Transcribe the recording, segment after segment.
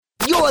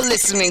You're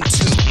listening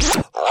to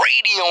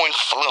Radio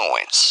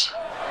Influence.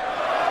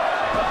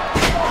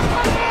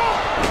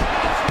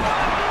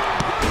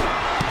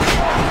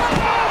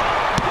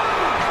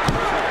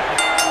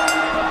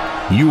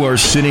 You are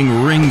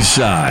sitting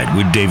ringside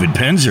with David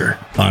Penzer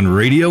on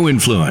Radio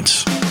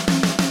Influence.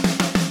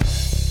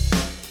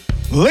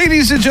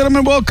 Ladies and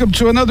gentlemen, welcome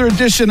to another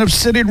edition of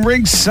Sitting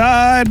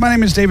Ringside. My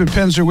name is David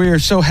Penzer. We are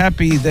so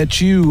happy that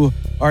you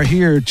are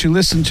here to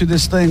listen to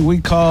this thing we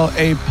call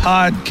a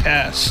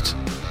podcast.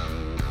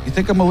 You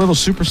think I'm a little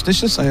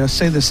superstitious? I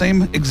say the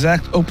same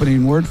exact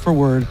opening word for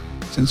word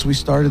since we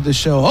started the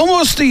show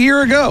almost a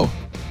year ago.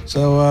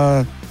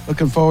 So,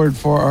 looking forward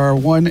for our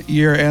 1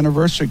 year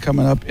anniversary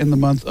coming up in the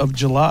month of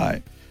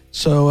July.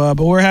 So,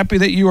 but we're happy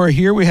that you are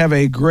here. We have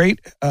a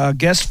great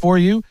guest for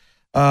you.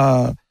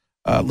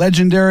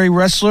 Legendary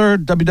wrestler,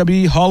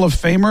 WWE Hall of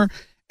Famer,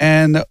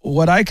 and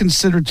what I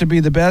consider to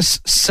be the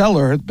best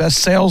seller, best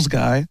sales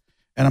guy.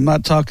 And I'm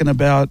not talking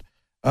about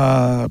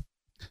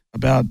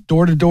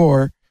door to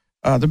door,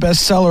 the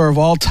best seller of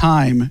all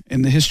time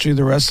in the history of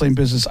the wrestling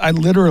business. I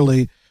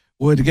literally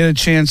would get a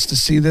chance to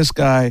see this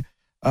guy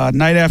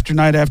night after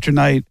night after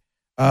night.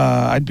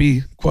 I'd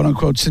be quote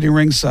unquote sitting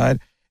ringside,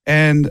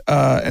 and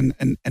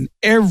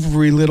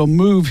every little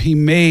move he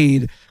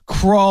made,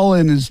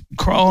 crawling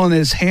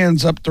his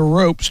hands up the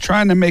ropes,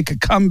 trying to make a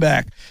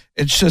comeback.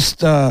 It's just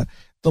the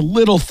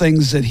little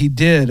things that he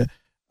did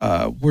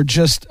were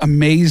just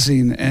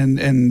amazing, and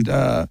then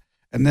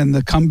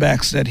the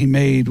comebacks that he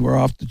made were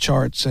off the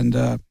charts.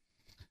 And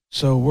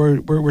so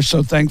we're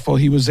so thankful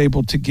he was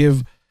able to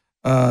give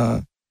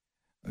us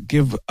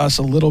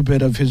a little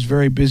bit of his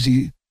very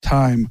busy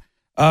time.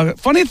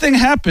 Funny thing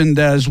happened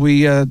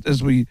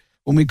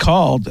when we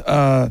called.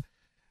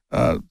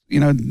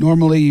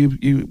 Normally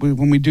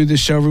when we do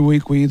this show every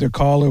week, we either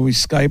call or we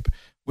Skype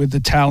with the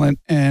talent,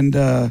 and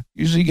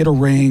usually you get a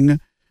ring,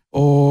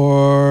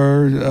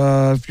 or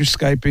if you're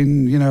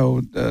Skyping,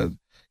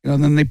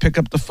 then they pick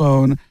up the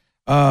phone.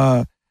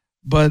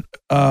 But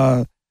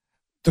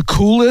the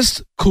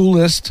coolest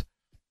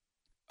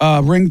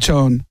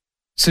ringtone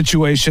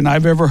situation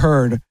I've ever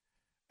heard,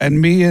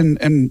 and me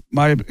and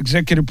my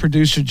executive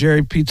producer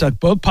Jerry Petuck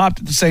both popped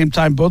at the same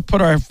time, both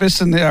put our fists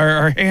in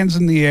our hands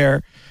in the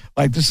air,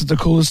 like this is the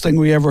coolest thing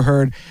we ever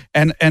heard.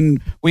 And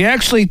we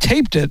actually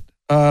taped it,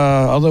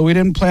 although we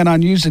didn't plan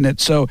on using it.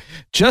 So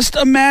just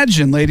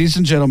imagine, ladies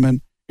and gentlemen,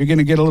 you're going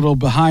to get a little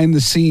behind the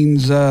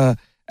scenes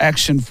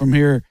action from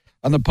here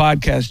on the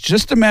podcast.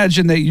 Just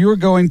imagine that you're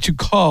going to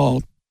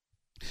call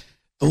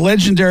the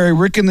legendary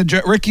Ricky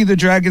the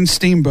Dragon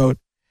Steamboat,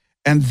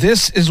 and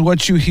this is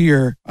what you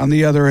hear on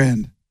the other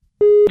end.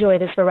 Enjoy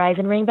this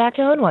Verizon ringback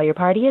tone while your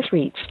party is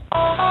reached.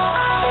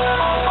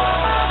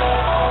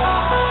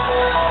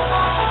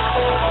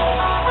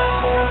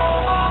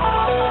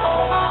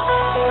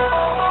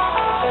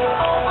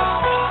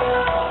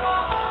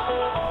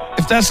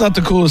 If that's not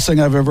the coolest thing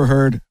I've ever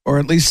heard, or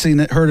at least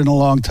heard in a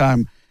long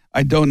time,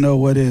 I don't know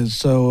what is.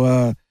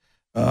 So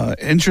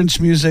entrance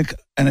music,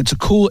 and it's a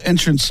cool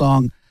entrance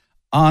song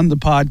on the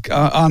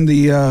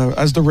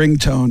as the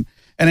ringtone,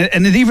 and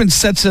it even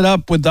sets it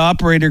up with the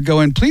operator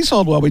going, "Please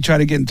hold while we try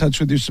to get in touch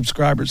with your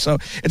subscribers." So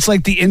it's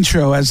like the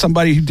intro. As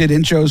somebody who did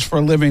intros for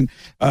a living,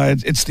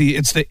 it's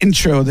the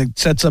intro that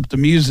sets up the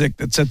music,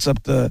 that sets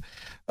up the.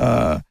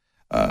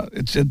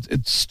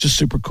 It's just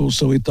super cool.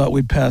 So we thought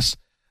we'd pass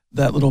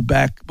that little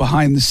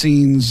behind the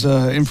scenes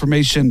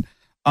information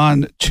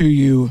on to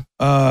you.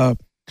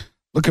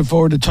 Looking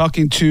forward to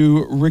talking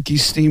to Ricky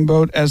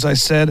Steamboat, as I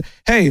said.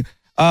 Hey.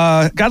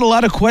 Got a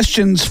lot of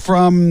questions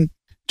from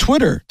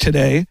Twitter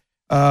today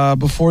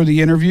before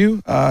the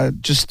interview.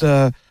 Just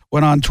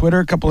went on Twitter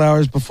a couple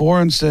hours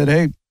before and said,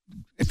 hey,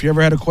 if you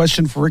ever had a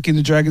question for Ricky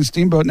the Dragon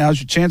Steamboat,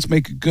 now's your chance.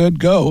 Make it good,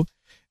 go.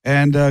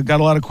 And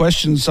got a lot of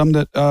questions, some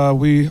that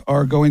we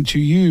are going to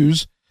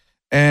use.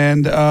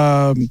 And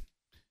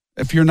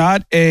if you're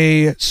not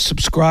a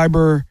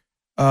subscriber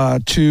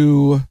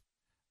to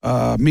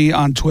me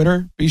on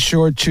Twitter, be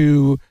sure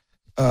to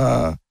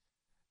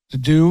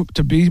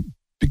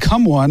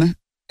become one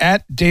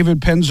at David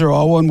Penzer,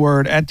 all one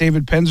word, at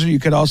David Penzer. You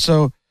could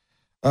also,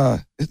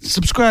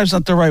 subscribe's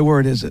not the right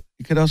word, is it?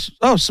 You could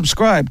also,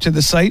 subscribe to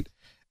the site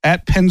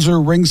at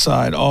Penzer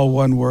Ringside, all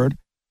one word.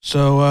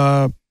 So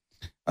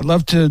I'd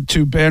love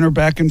to banter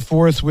back and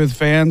forth with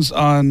fans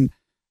on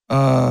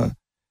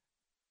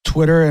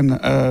Twitter,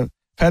 and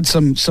had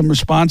some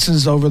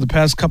responses over the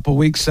past couple of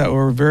weeks that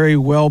were very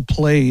well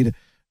played,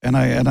 and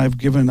I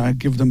give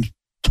them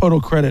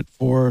total credit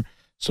for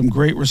some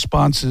great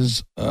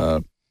responses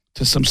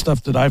to some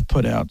stuff that I've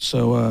put out.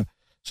 So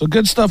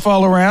good stuff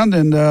all around,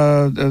 and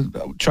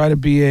try to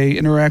be a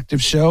interactive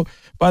show.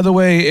 By the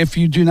way, if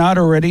you do not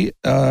already,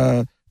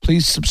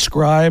 please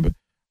subscribe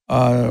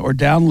or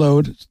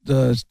download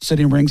the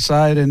Sitting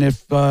Ringside, and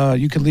if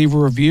you could leave a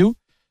review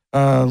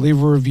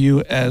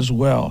as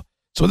well.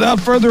 So without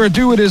further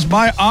ado, it is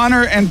my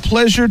honor and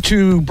pleasure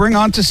to bring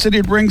on to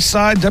Sitting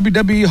Ringside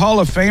WWE Hall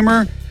of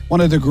Famer,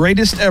 one of the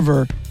greatest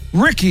ever,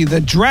 Ricky the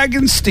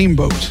Dragon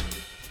Steamboat.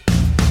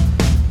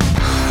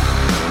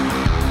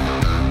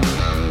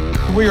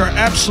 We are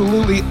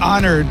absolutely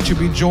honored to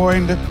be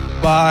joined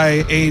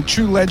by a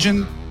true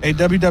legend, a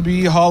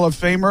WWE Hall of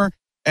Famer,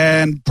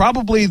 and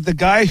probably the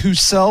guy who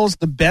sells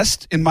the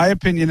best, in my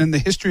opinion, in the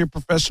history of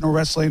professional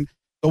wrestling,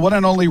 the one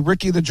and only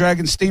Ricky the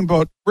Dragon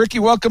Steamboat. Ricky,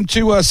 welcome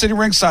to City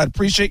Ringside.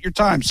 Appreciate your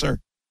time, sir.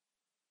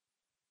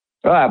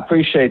 Well, I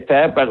appreciate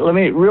that, but let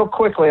me, real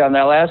quickly on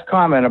that last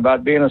comment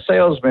about being a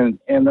salesman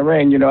in the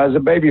ring, as a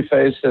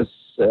babyface,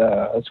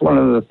 it's one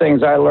of the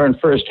things I learned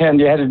firsthand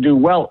you had to do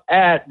well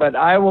at, but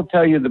I will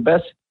tell you the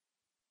best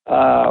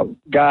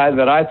guy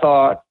that I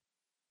thought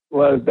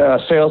was a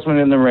salesman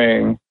in the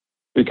ring,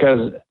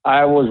 because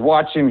I was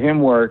watching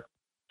him work,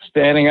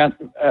 standing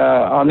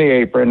on the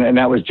apron, and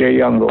that was Jay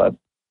Youngblood.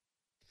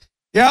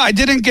 Yeah, I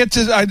didn't get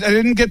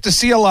to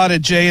see a lot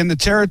of Jay in the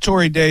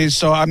territory days,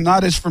 so I'm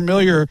not as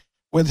familiar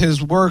with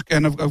his work,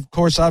 and of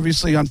course,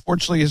 obviously,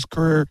 unfortunately, his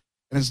career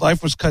and his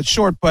life was cut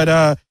short.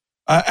 But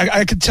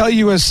I could tell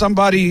you, as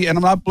somebody, and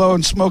I'm not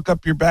blowing smoke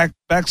up your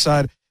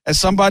backside, as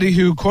somebody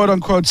who quote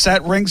unquote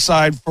sat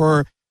ringside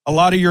for a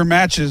lot of your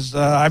matches,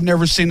 I've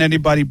never seen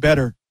anybody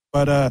better.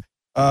 But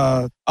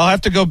I'll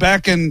have to go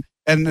back and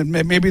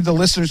maybe the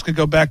listeners could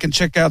go back and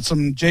check out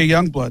some Jay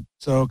Youngblood.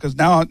 So because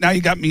now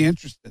you got me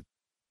interested.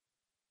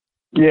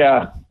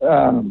 Yeah,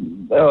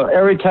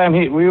 every time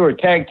we were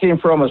tag team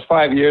for almost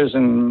 5 years,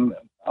 and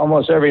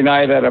almost every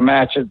night at a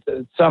match, at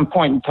some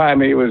point in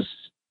time, he was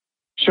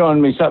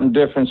showing me something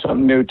different,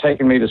 something new,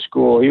 taking me to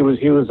school. He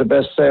was the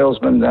best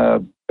salesman,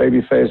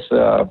 babyface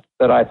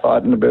that I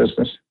thought in the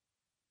business.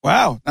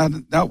 Wow,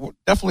 now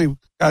definitely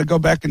got to go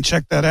back and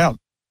check that out.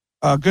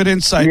 Good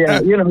insight.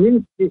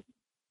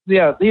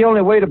 Yeah, he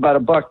only weighed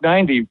about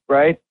 $190,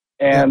 right?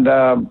 And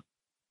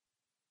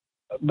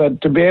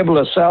but to be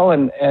able to sell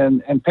and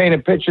paint a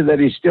picture that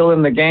he's still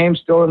in the game,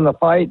 still in the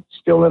fight,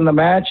 still in the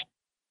match,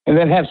 and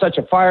then have such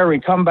a fiery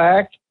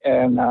comeback,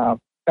 and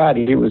God,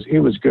 he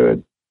was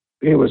good.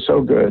 He was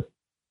so good.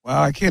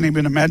 Wow, I can't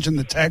even imagine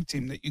the tag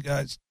team that you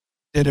guys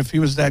did if he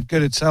was that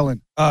good at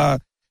selling.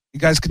 You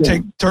guys could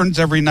take turns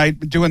every night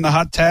doing the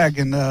hot tag,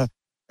 and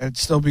it'd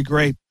still be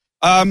great.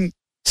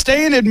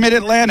 Staying at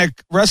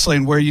Mid-Atlantic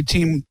Wrestling, where you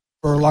teamed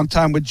for a long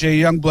time with Jay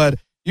Youngblood,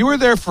 you were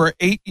there for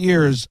 8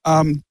 years.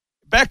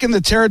 Back in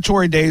the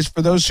territory days,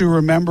 for those who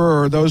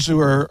remember or those who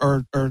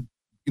are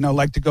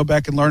like to go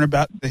back and learn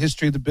about the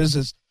history of the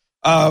business,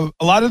 a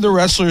lot of the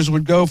wrestlers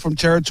would go from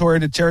territory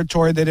to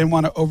territory. They didn't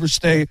want to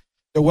overstay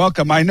their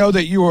welcome. I know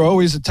that you were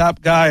always a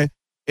top guy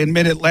in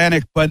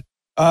Mid-Atlantic, but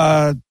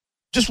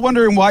just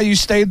wondering why you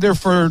stayed there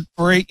for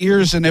 8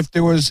 years, and if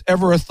there was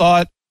ever a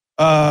thought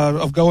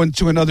of going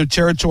to another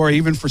territory,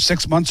 even for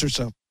 6 months or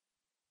so.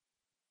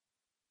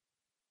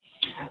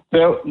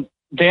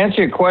 To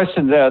answer your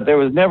question, there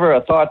was never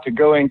a thought to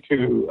going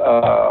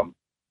to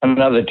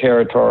another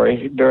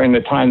territory during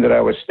the time that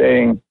I was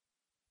staying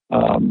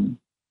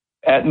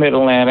at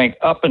Mid-Atlantic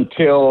up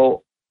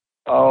until,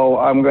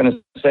 I'm going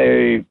to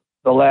say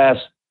the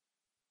last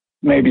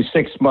maybe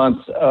 6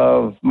 months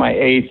of my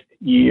 8th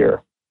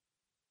year.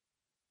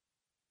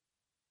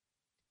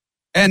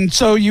 And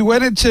so you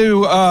went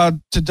into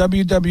to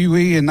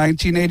WWE in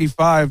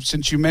 1985,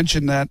 since you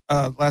mentioned that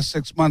last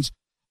 6 months.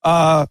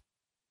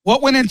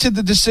 What went into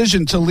the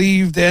decision to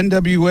leave the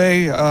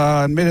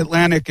NWA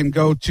Mid-Atlantic and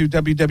go to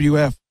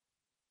WWF?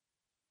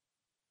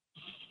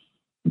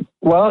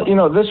 Well,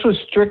 this was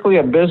strictly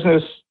a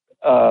business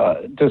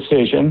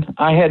decision.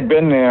 I had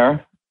been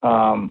there.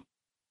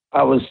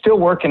 I was still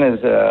working as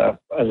a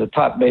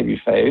top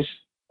babyface.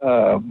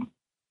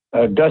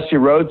 Dusty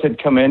Rhodes had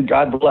come in,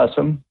 God bless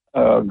him.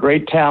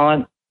 Great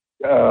talent,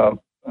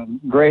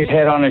 great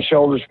head on his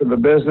shoulders for the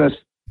business,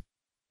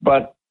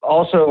 but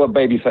also a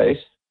babyface.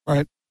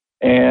 Right.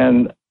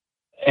 And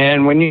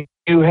when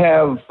you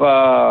have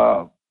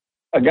a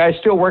guy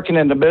still working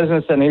in the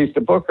business, and he's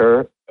the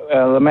booker,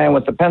 the man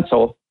with the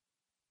pencil,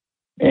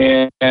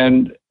 and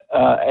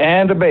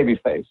a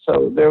babyface,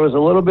 so there was a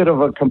little bit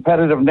of a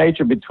competitive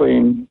nature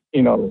between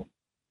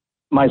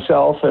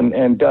myself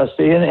and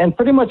Dusty and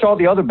pretty much all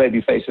the other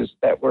babyfaces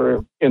that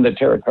were in the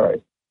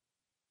territory,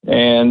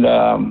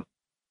 and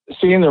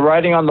seeing the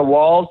writing on the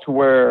wall to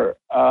where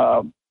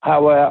how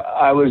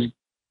I was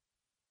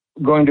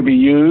going to be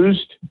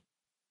used.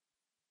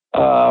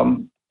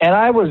 And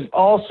I was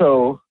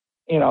also,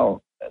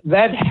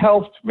 that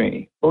helped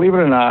me, believe it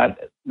or not,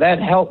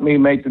 that helped me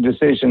make the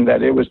decision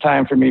that it was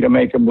time for me to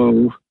make a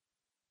move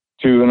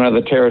to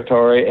another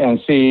territory and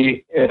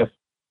see if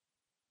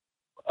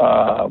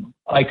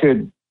I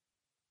could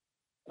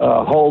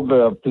hold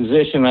the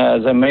position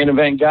as a main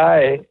event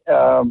guy,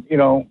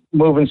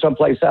 moving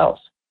someplace else.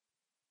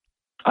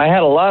 I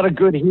had a lot of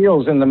good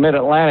heels in the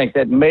Mid-Atlantic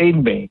that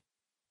made me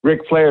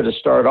Ric Flair to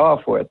start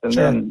off with, and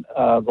sure. Then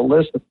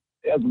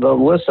the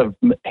list of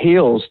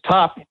heels,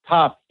 top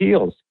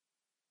heels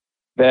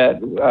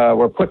that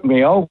were putting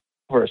me over.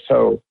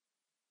 So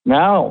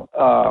now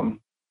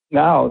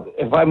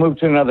if I moved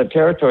to another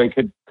territory,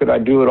 could I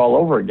do it all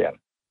over again?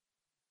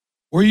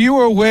 Were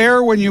you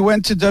aware when you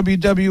went to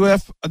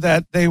WWF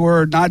that they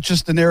were not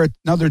just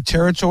another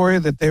territory,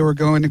 that they were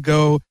going to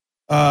go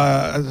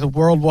as a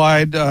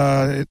worldwide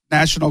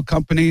national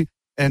company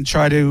and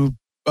try to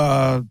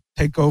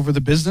take over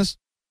the business?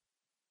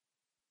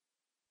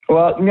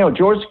 Well,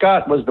 George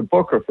Scott was the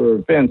booker for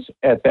Vince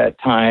at that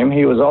time.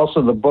 He was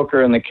also the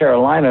booker in the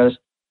Carolinas,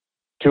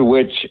 to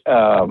which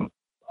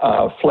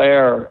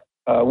Flair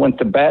went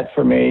to bat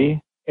for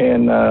me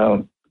in,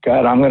 I'm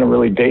going to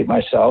really date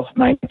myself,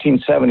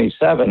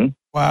 1977.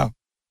 Wow.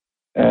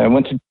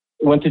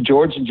 Went to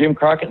George and Jim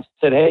Crockett and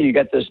said, hey, you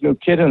got this new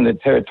kid in the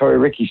territory,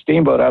 Ricky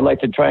Steamboat. I'd like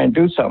to try and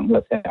do something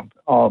with him.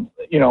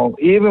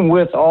 Even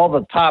with all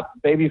the top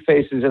baby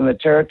faces in the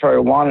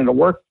territory wanting to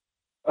work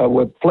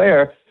with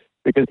Flair,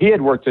 because he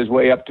had worked his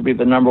way up to be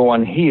the number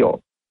one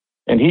heel.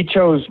 And he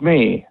chose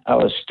me. I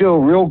was still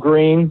real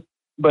green,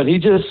 but he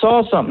just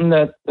saw something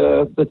that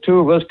the two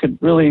of us could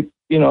really,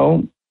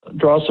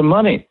 draw some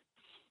money.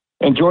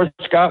 And George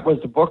Scott was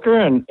the booker,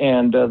 and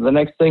the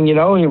next thing you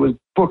know, he was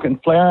booking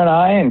Flair and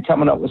I and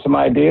coming up with some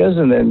ideas,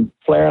 and then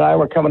Flair and I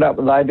were coming up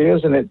with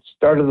ideas, and it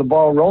started the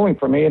ball rolling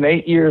for me. And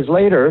 8 years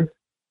later,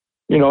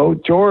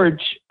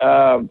 George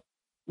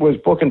was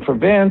booking for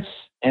Vince,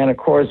 and of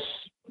course,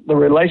 the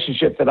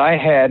relationship that I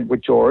had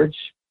with George,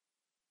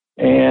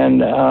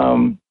 and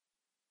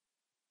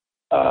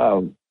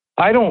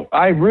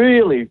I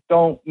really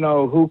don't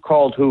know who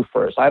called who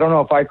first. I don't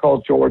know if I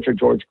called George or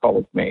George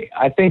called me.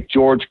 I think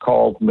George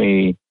called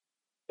me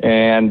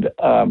and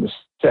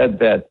said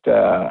that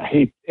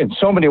he, in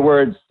so many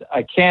words,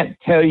 I can't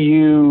tell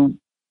you,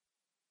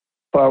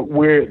 but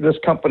this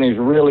company is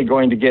really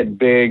going to get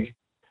big.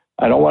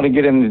 I don't want to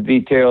get into the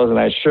details, and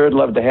I sure would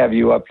love to have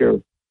you up here,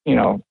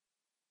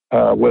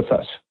 with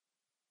us.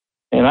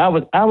 And I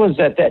was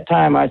at that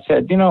time, I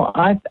said,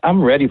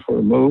 I'm ready for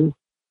a move.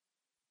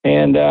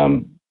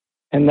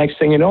 And next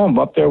thing you know, I'm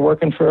up there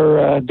working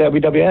for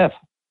WWF.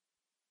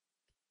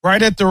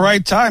 Right at the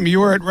right time.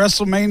 You were at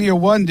WrestleMania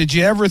 1. Did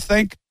you ever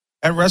think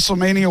at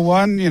WrestleMania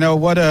 1,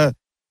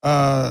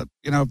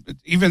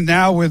 even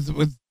now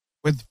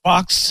with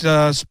Fox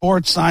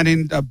Sports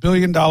signing $1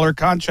 billion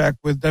contract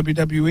with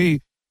WWE,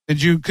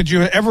 could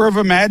you ever have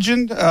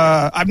imagined?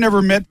 I've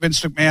never met Vince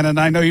McMahon, and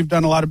I know you've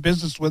done a lot of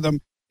business with him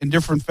in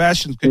different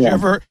fashions. Could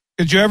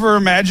you ever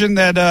imagine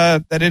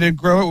that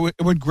it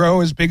would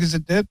grow as big as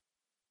it did?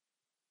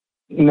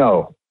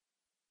 No,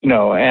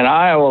 and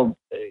I will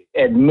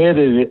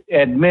admittedly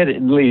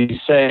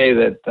say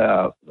that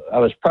I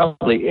was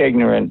probably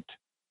ignorant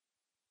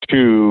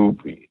to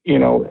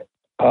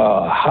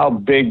how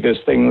big this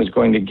thing was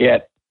going to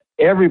get.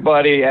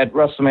 Everybody at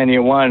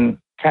WrestleMania 1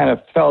 kind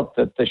of felt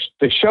that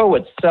the show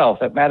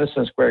itself at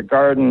Madison Square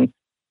Garden,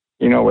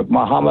 with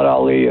Muhammad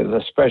Ali as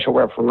a special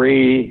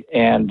referee,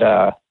 and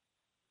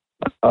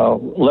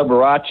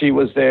Liberace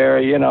was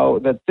there,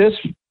 that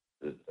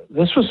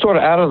this was sort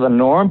of out of the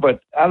norm,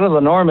 but out of the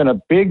norm in a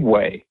big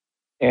way.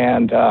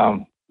 And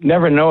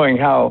never knowing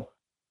how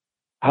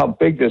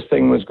big this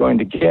thing was going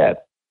to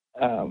get.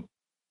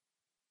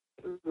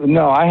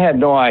 No, I had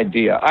no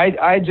idea.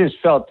 I just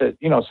felt that,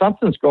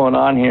 something's going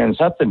on here and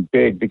something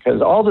big,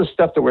 because all this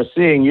stuff that we're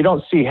seeing, you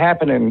don't see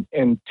happen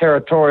in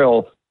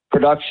territorial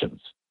productions.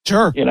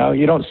 Sure. You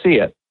don't see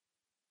it.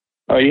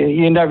 Or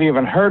you never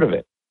even heard of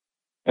it.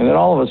 And then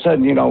all of a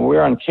sudden,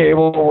 we're on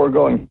cable, we're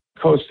going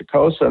coast to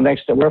coast. So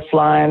next day we're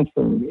flying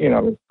from,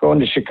 going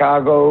to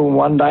Chicago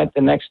one night,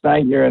 the next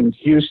night you're in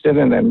Houston,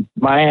 and then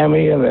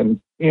Miami, and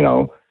then,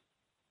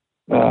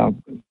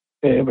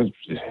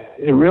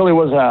 it really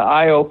was an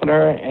eye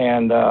opener,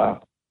 and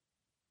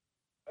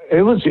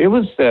it was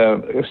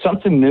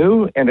something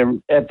new.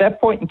 And at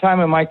that point in time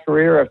in my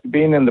career, after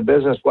being in the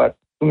business, let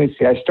me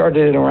see, I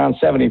started in around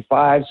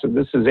 75, so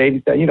this is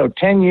 80,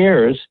 10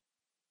 years,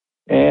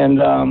 and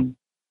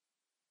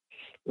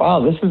wow,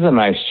 this is a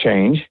nice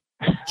change.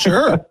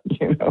 Sure.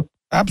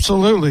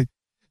 Absolutely.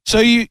 So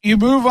you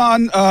move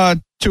on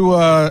to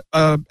a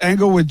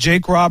angle with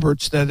Jake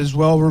Roberts that is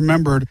well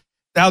remembered.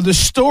 Now the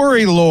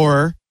story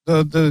lore,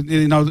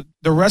 the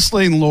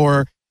wrestling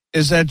lore,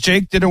 is that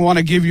Jake didn't want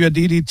to give you a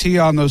DDT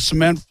on the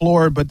cement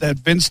floor, but that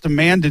Vince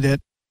demanded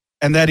it,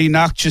 and that he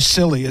knocked you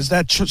silly. Is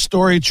that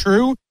story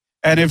true?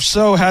 And if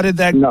so, how did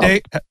that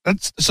day?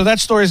 So that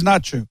story is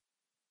not true.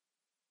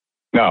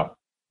 No.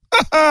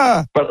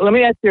 But let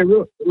me ask you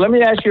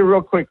a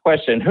real quick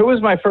question. Who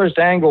was my first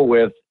angle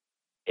with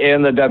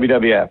in the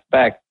WWF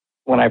back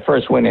when I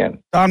first went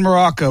in? Don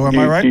Morocco, am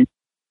I right?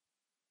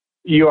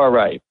 You are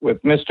right,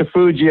 with Mr.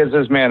 Fuji as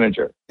his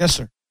manager. Yes,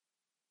 sir.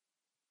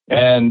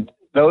 And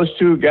those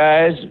two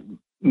guys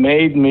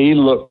made me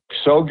look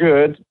so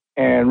good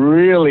and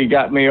really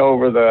got me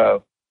over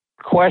the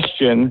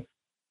question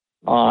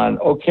on,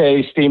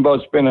 okay,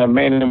 Steamboat's been a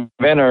main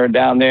eventer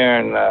down there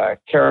in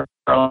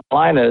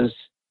Carolinas.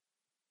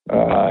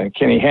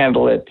 Can he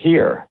handle it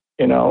here?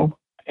 And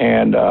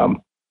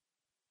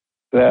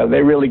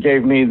they really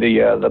gave me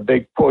the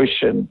big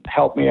push and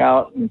helped me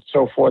out and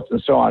so forth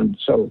and so on.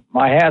 So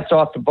my hat's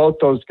off to both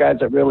those guys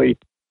that really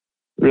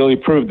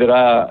proved that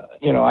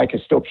I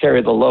could still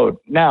carry the load.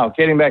 Now,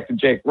 getting back to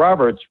Jake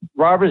Roberts,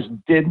 Roberts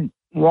didn't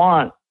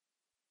want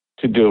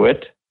to do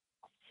it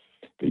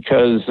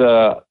because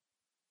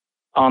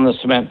on the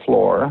cement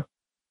floor,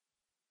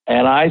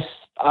 and I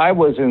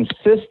was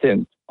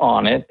insistent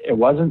on it. It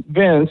wasn't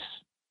Vince.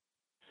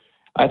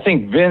 I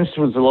think Vince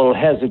was a little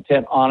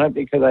hesitant on it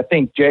because I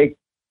think Jake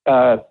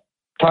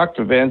talked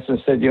to Vince and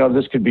said,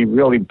 this could be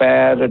really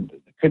bad. It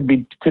could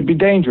be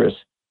dangerous.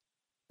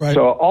 Right.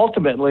 So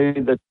ultimately,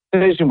 the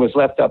decision was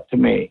left up to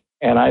me.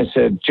 And I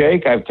said,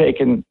 Jake, I've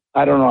taken,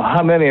 I don't know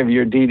how many of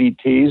your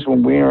DDTs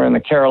when we were in the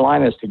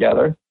Carolinas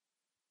together,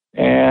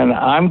 and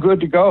I'm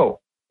good to go.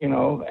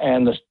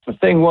 And the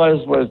thing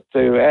was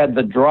to add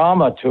the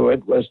drama to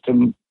it, was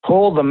to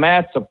pull the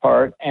mats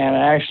apart and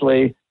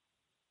actually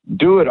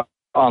do it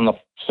on the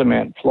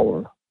cement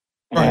floor.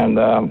 Right.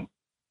 And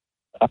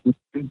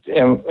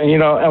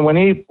when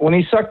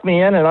he sucked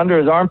me in and under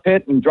his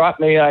armpit and dropped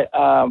me,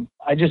 I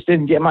just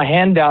didn't get my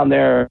hand down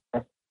there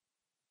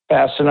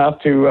fast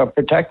enough to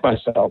protect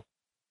myself.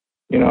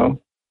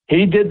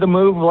 He did the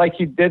move like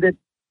he did it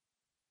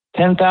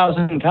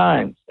 10,000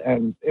 times,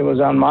 and it was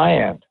on my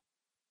end.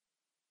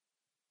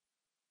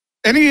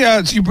 Any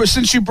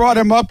since you brought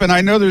him up, and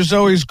I know there's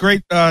always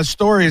great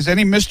stories.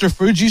 Any Mr.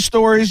 Fuji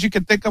stories you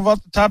can think of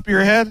off the top of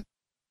your head?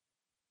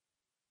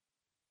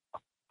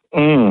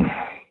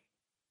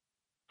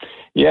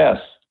 Yes.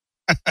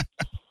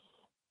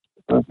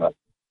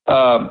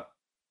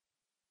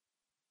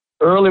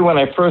 Early when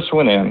I first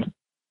went in,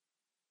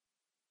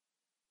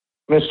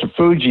 Mr.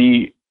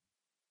 Fuji,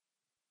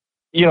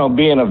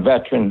 being a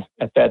veteran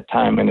at that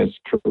time in his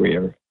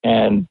career,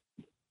 and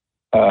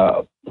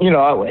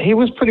he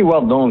was pretty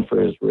well known for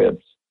his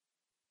ribs.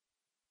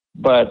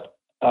 But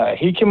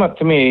he came up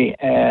to me,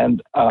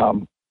 and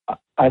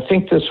I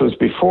think this was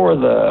before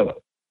the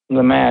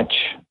match,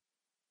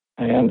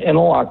 and in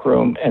the locker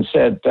room, and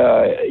said,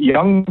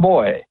 young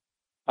boy,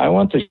 I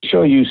want to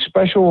show you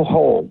special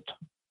hold.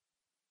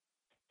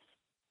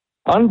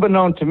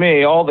 Unbeknown to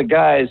me, all the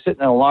guys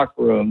sitting in the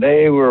locker room,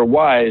 they were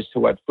wise to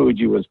what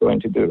Fuji was going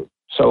to do.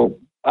 So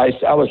I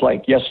was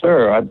like, yes,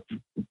 sir, I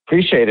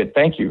appreciate it.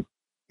 Thank you.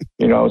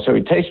 So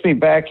he takes me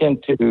back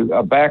into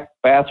a back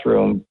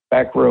room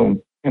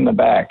in the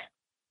back.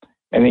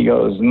 And he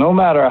goes, no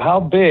matter how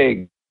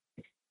big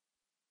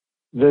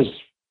this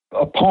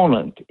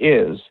opponent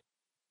is,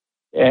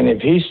 and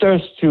if he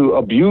starts to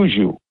abuse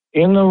you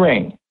in the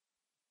ring,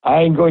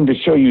 I'm going to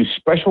show you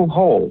special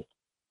hold.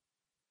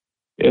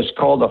 It's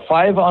called a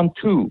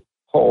 5-on-2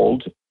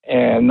 hold.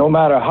 And no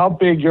matter how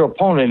big your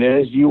opponent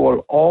is, you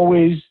will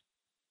always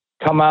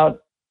come out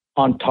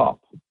on top.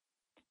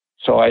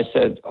 So I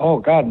said, oh,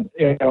 God,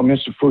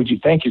 Mr. Fuji,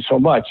 thank you so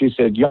much. He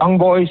said, young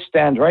boy,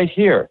 stand right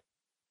here.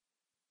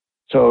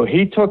 So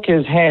he took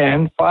his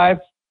hand, 4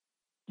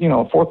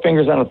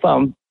 fingers on a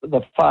thumb,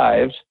 the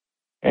fives,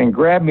 and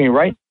grabbed me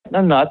right in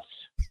the nuts,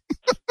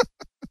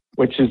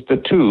 which is the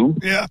 2.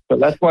 Yeah. So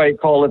that's why I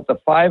call it the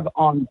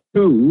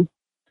 5-on-2,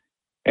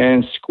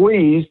 and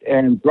squeezed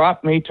and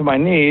dropped me to my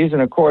knees.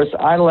 And, of course,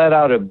 I let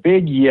out a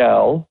big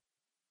yell.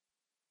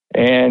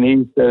 And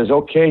he says,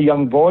 okay,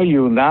 young boy,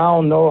 you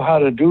now know how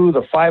to do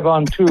the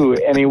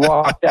 5-on-2. And he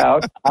walked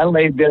out. I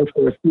laid there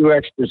for a few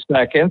extra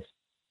seconds,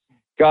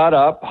 got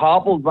up,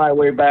 hobbled my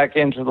way back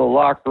into the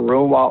locker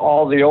room while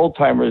all the old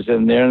timers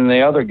in there and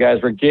the other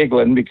guys were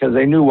giggling because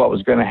they knew what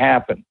was going to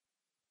happen.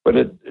 But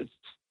it's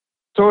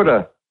sort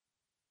of,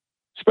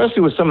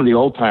 especially with some of the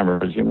old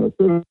timers,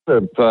 sort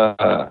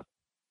of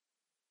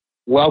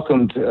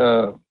welcomed,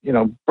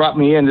 brought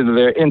me into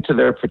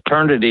their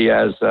fraternity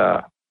as,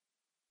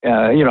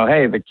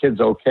 hey, the kid's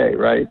okay,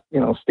 right?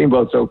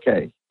 Steamboat's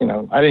okay.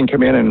 I didn't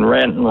come in and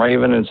rant and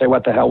raven and say,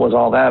 what the hell was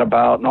all that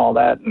about and all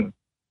that. And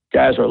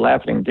guys were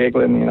laughing and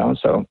giggling,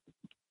 so,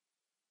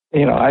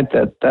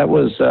 that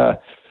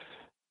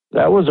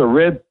was a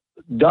rib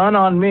done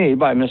on me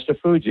by Mr.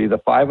 Fuji, the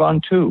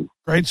 5-on-2.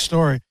 Great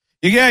story.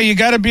 Yeah, you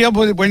got to be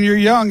able to, when you're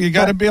young, you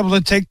got to be able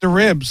to take the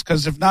ribs,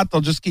 because if not,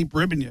 they'll just keep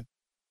ribbing you.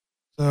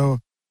 So,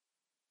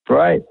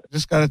 right,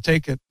 just got to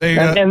take it.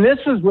 And this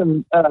is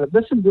when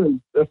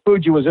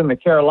Fuji was in the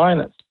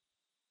Carolinas.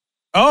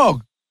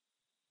 Oh,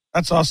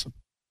 that's awesome.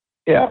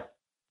 Yeah.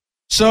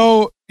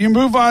 So you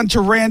move on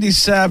to Randy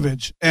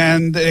Savage,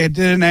 and they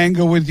did an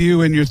angle with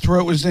you, and your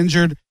throat was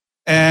injured,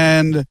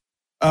 and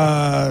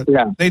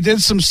they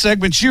did some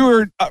segments. You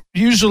were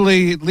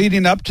usually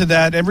leading up to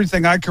that,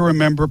 everything I can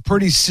remember,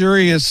 pretty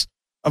serious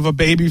of a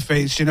baby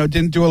face.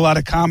 Didn't do a lot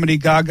of comedy,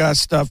 gaga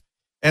stuff.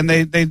 And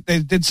they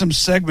did some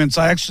segments.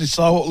 I actually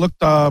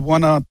looked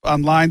one up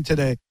online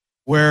today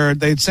where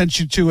they'd sent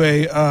you to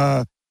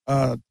a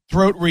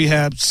throat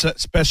rehab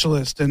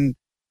specialist and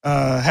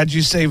had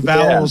you say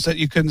vowels that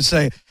you couldn't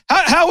say.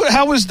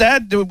 How was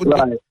that?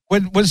 Right.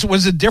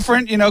 Was it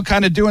different?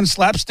 Kind of doing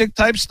slapstick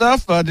type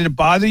stuff. Did it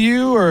bother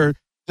you, or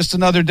just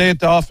another day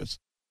at the office?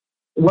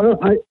 Well,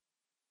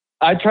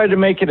 I tried to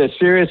make it as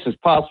serious as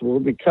possible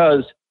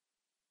because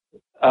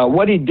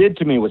what he did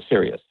to me was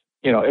serious.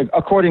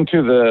 According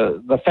to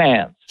the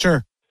fans.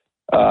 Sure.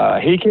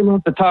 He came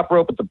up the top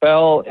rope with the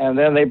bell, and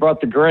then they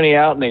brought the gurney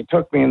out and they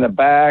took me in the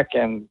back,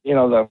 and,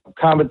 the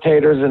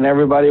commentators and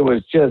everybody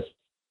was just,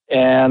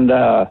 and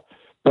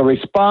the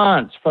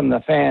response from the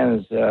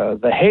fans,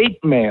 the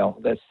hate mail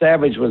that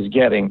Savage was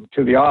getting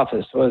to the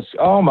office was,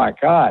 oh my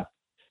God.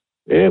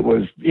 It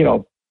was,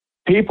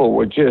 people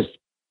were just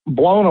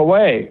blown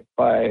away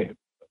by,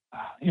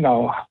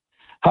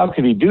 how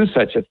could he do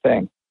such a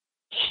thing?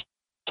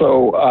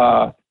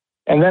 So,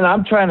 and then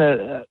I'm trying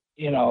to,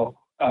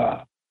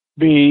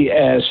 be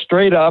as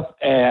straight up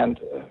and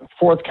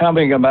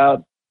forthcoming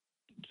about,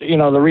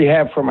 the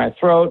rehab for my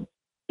throat.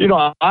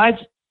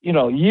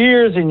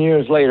 Years and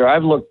years later,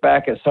 I've looked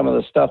back at some of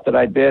the stuff that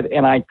I did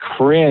and I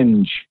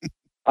cringe.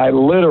 I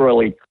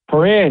literally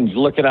cringe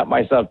looking at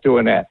myself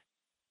doing that.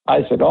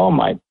 I said, oh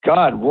my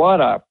God, what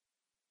a,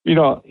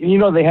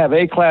 they have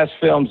A-class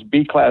films,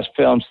 B-class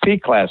films,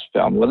 C-class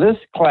film. Well, this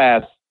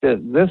class,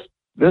 this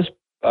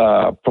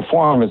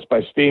performance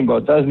by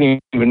Steamboat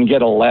doesn't even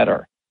get a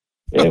letter.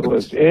 It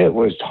was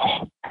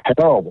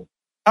terrible.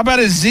 How about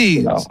a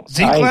Z?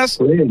 Z class?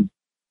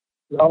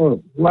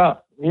 Oh,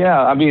 well,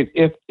 yeah. I mean,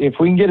 if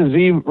we can get a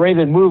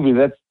Z-rated movie,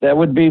 that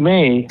would be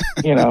me.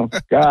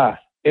 God,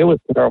 it was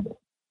terrible.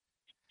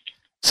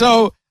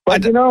 So,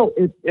 but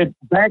it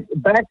back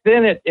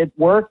then it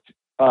worked.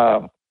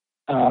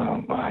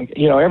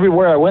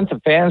 Everywhere I went, the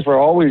fans were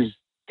always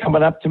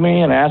coming up to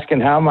me and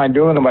asking, "How am I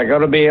doing? Am I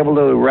going to be able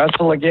to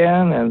wrestle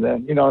again?" And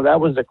then, that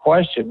was the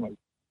question: was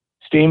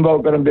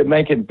Steamboat going to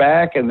make it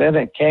back? And then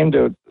it came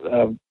to,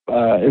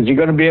 is he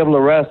going to be able to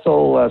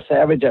wrestle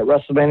Savage at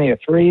WrestleMania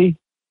 3?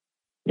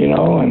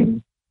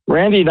 And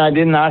Randy and I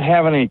did not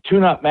have any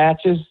tune-up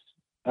matches.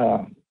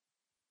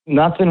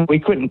 Nothing. We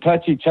couldn't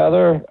touch each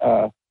other.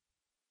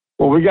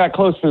 When we got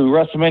close to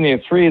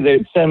WrestleMania 3,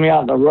 they'd send me out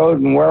on the road,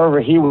 and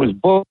wherever he was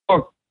booked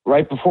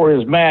right before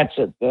his match,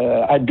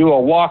 I'd do a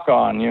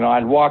walk-on.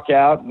 I'd walk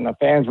out, and the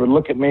fans would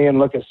look at me and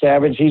look at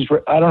Savage.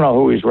 I don't know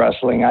who he's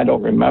wrestling. I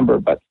don't remember,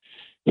 but,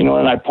 and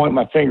I'd point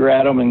my finger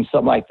at him and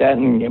something like that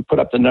and put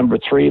up the number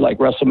 3, like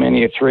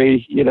WrestleMania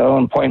 3,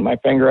 and point my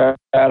finger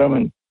at him.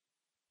 And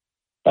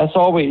that's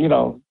all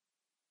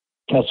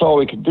that's all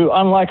we could do.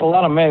 Unlike a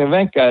lot of main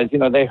event guys,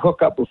 they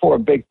hook up before a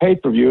big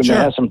pay-per-view and They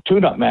have some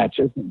tune-up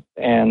matches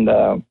and,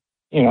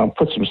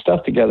 put some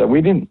stuff together.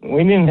 We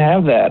didn't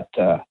have that.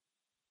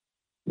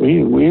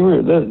 We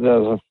were,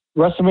 the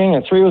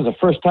WrestleMania 3 was the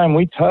first time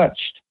we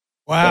touched.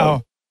 Wow.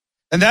 So,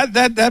 and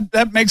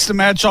that makes the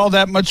match all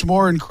that much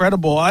more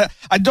incredible. I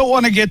don't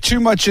want to get too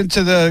much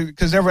into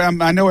because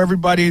I know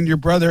everybody and their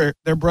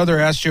brother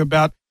asked you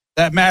about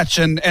that match,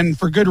 and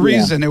for good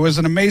reason. It was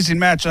an amazing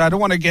match. I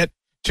don't want to get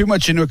too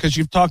much into it because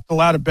you've talked a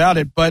lot about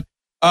it. But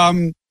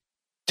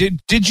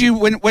did you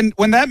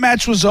when that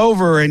match was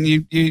over and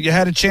you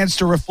had a chance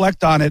to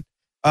reflect on it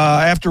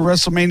after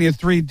WrestleMania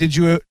 3? Did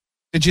you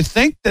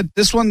think that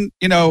this one,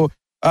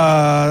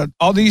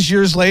 all these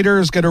years later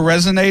is going to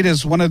resonate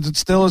as one of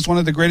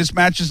the greatest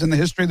matches in the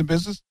history of the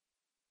business?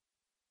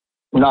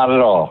 Not at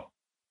all.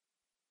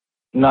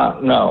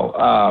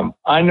 No.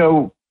 I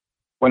know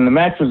when the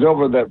match was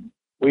over that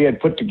we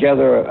had put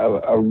together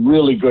a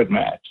really good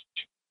match.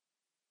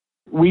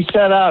 We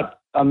set out,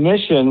 a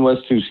mission was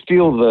to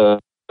steal the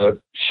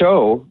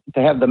show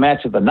to have the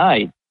match of the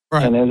night.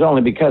 Right. And it was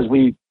only because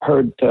we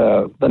heard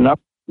the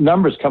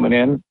numbers coming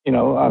in,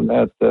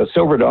 at the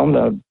Silverdome,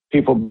 the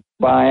people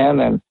buying,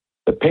 and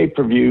the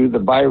pay-per-view, the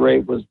buy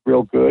rate was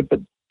real good.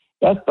 But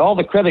that's all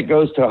the credit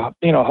goes to,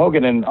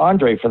 Hogan and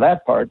Andre for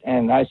that part.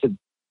 And I said,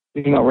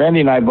 Randy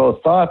and I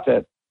both thought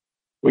that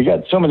we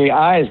got so many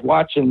eyes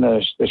watching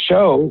the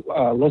show.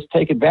 Let's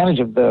take advantage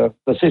of the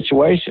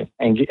situation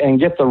and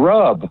get the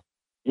rub,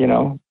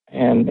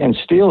 and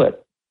steal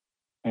it.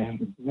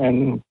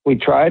 And we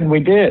tried and we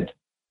did.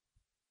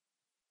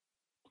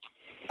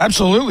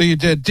 Absolutely, you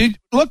did.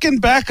 Looking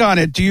back on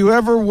it, do you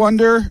ever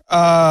wonder?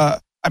 I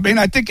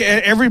think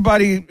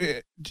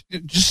everybody,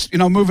 just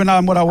moving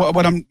on.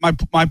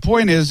 My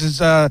point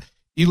is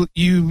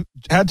you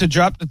had to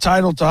drop the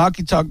title to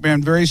Hockey Talk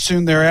Man very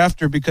soon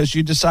thereafter because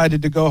you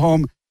decided to go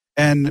home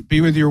and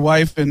be with your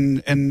wife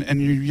and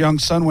your young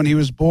son when he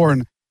was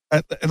born.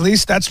 At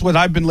least that's what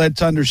I've been led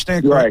to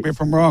understand. Correct me if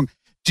I'm wrong.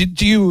 Do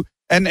you?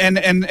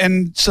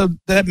 And so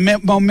that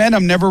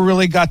momentum never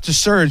really got to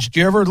surge. Do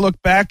you ever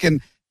look back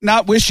and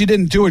not wish you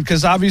didn't do it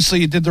because obviously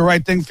you did the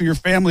right thing for your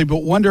family, but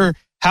wonder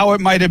how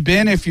it might have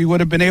been if you would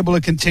have been able to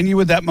continue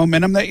with that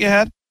momentum that you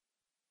had?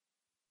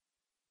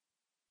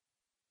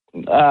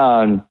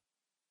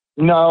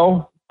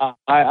 No,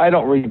 I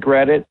don't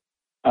regret it.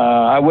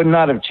 I would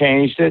not have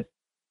changed it.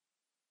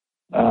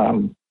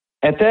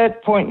 At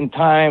that point in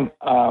time,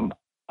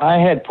 I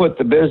had put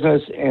the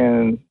business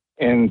in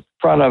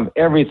front of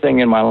everything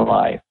in my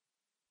life,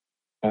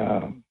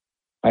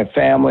 my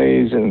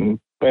families and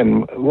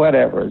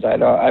whatever.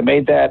 I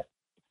made that.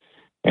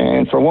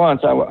 And for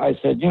once I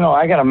said,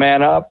 I got to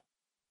man up.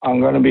 I'm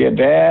going to be a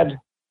dad.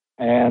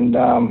 And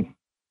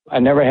I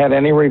never had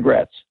any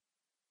regrets.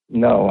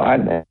 No,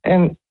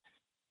 and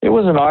it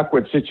was an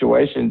awkward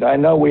situation. I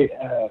know we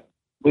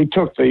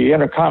took the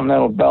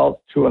Intercontinental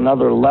belt to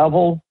another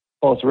level,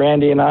 both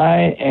Randy and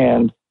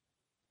and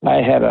I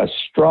had a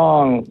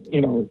strong,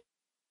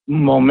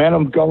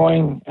 momentum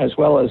going as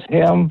well as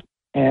him.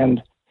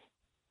 And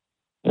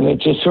and it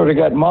just sort of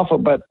got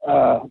muffled. But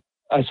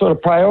I sort of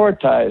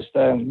prioritized.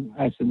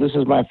 I said, "This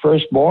is my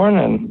firstborn,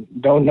 and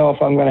don't know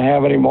if I'm going to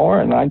have any more,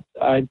 and I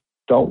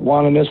don't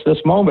want to miss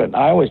this moment."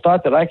 I always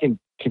thought that I can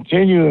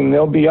continue, and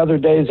there'll be other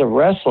days of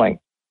wrestling,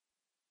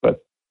 but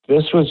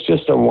this was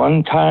just a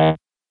one-time,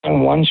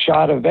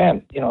 one-shot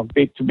event.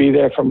 To be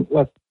there and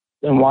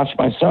watch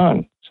my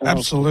son. So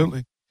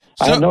Absolutely.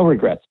 I have no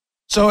regrets.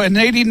 So in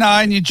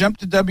 '89, you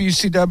jumped to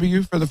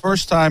WCW for the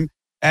first time,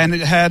 and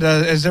it had,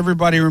 as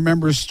everybody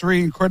remembers,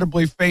 3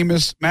 incredibly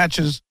famous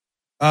matches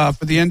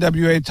for the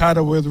NWA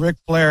title with Ric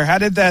Flair. How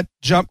did that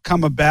jump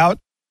come about?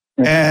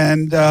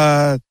 And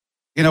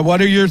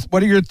what are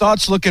your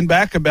thoughts looking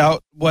back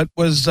about what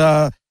was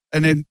an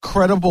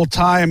incredible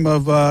time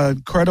of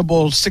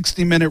incredible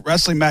 60-minute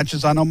wrestling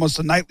matches on almost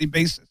a nightly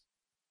basis?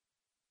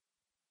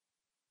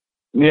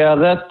 Yeah,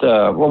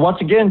 once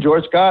again,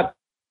 George Scott,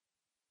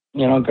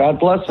 God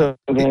bless him,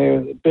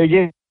 a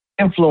big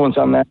influence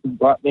on that.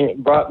 Brought me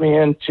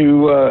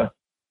into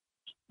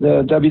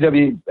the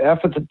WWF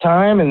at the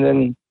time, and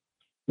then,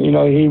 he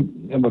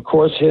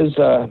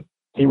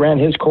ran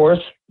his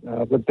course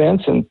with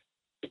Vince, and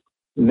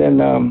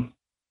then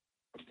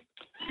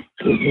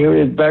he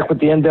was back with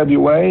the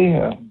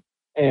NWA,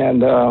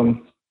 and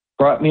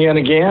brought me in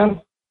again,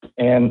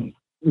 and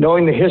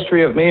knowing the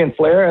history of me and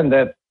Flair, and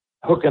that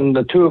hooking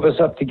the two of us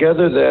up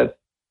together, that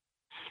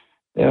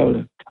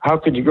how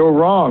could you go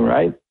wrong,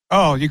 right?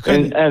 Oh, you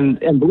couldn't. And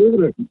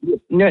believe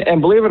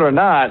it or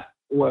not,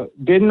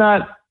 did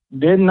not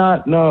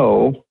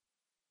know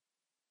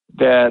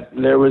that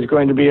there was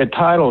going to be a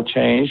title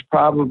change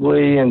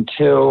probably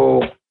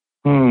until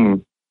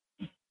I'm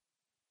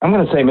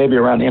going to say maybe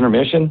around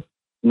intermission,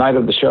 night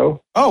of the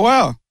show. Oh,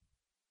 wow.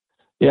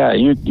 Yeah,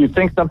 you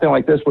think something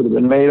like this would have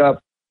been made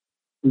up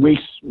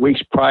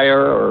weeks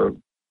prior,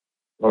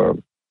 or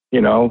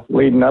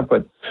leading up,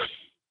 but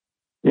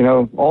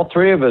all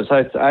three of us,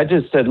 I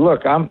just said,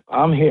 look, I'm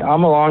here,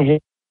 I'm along here,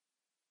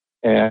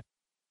 and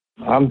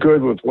I'm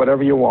good with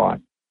whatever you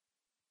want.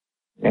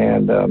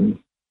 And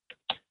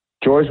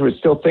George was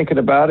still thinking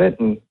about it,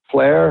 and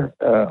Flair,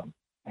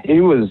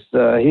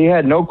 he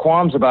had no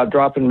qualms about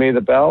dropping me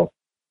the belt.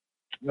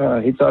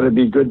 He thought it'd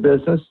be good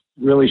business.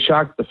 Really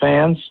shocked the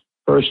fans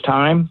first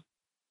time.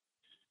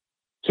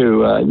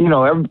 To a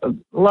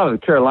lot of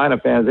the Carolina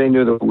fans, they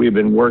knew that we've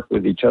been working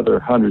with each other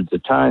hundreds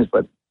of times,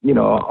 but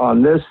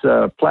on this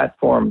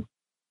platform,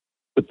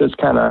 with this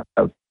kind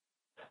of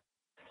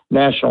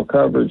national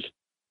coverage,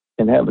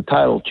 and have a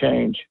title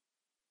change,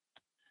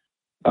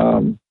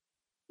 didn't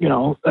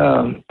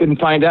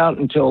find out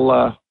until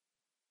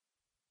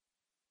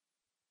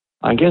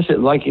I guess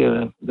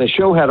the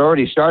show had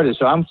already started.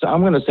 So I'm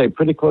going to say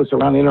pretty close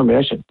around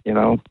intermission.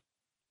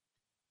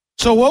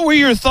 So what were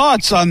your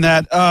thoughts on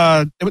that?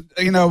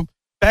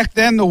 Back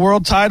then the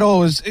world title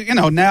was,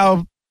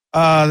 now,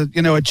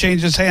 it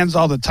changes hands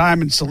all the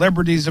time, and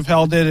celebrities have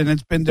held it, and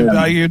it's been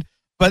devalued.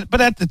 Yeah.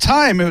 But at the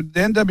time, the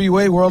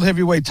NWA World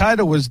Heavyweight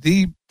title was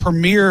the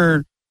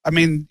premier. I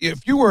mean,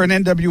 if you were an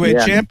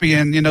NWA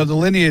champion, the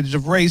lineage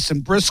of Race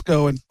and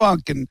Briscoe and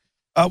Funk, and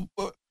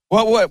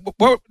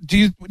what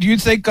do you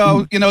think?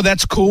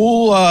 That's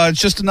cool. It's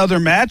just another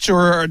match,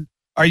 or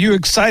are you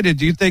excited?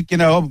 Do you think,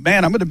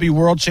 man, I'm going to be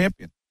world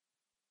champion?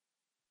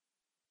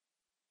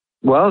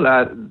 Well,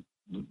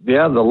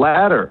 the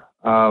latter.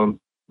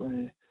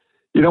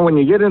 When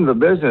you get into the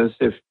business,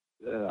 if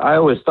I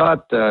always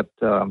thought that,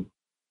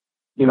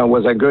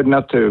 was I good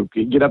enough to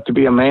get up to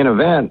be a main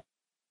event?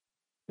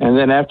 And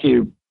then after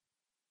you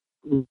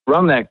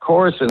run that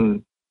course,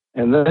 and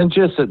then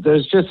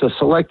there's just a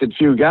selected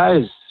few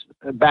guys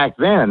back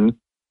then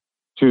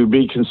to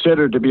be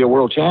considered to be a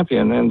world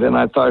champion. And then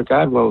I thought,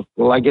 God, will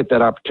I get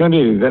that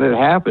opportunity? Then it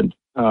happened.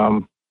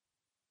 It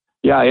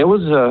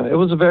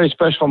was a very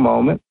special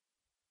moment.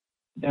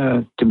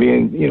 To be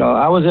in,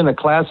 I was in a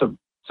class of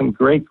some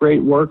great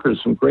workers,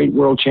 some great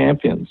world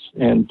champions,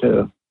 and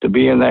to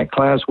be in that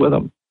class with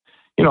them,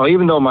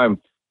 even though my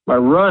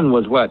run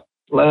was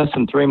less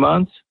than 3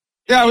 months.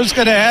 Yeah, I was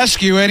going to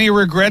ask you, any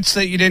regrets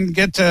that you didn't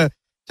get to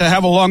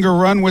have a longer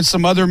run with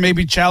some other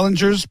maybe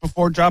challengers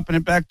before dropping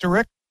it back to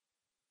Rick?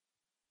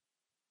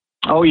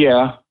 Oh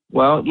yeah.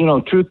 Well,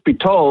 truth be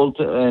told,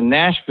 in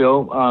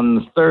Nashville on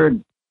the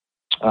third,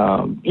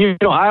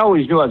 I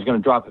always knew I was going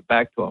to drop it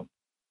back to him.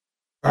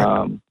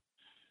 Right.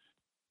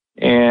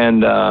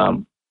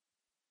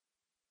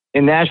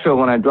 In Nashville,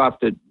 when I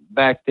dropped it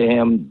back to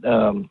him,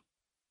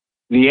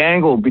 the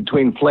angle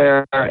between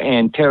Flair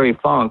and Terry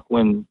Funk,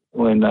 when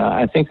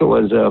I think it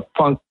was a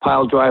Funk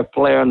pile drive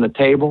Flair on the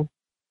table.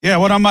 Yeah,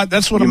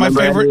 that's one of my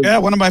favorite. Yeah,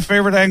 one of my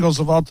favorite angles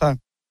of all time.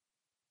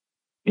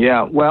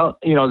 Yeah, well,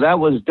 that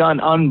was done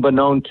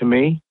unbeknown to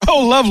me.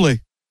 Oh, lovely.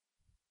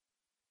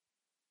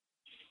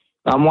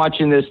 I'm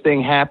watching this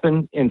thing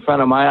happen in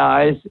front of my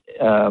eyes,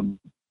 and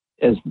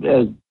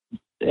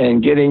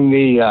getting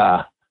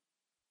the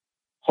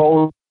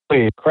holy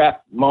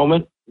crap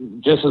moment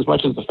just as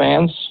much as the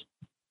fans.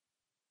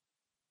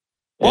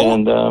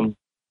 And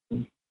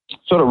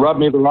sort of rubbed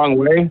me the wrong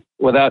way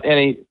without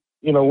any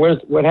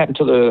what happened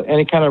to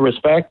any kind of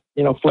respect?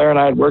 Flair and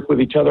I had worked with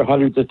each other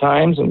hundreds of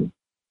times and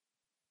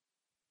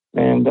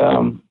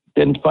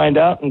didn't find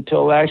out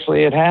until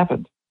actually it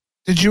happened.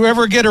 Did you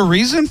ever get a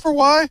reason for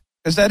why?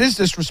 Because that is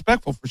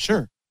disrespectful for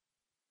sure.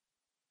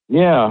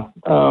 Yeah.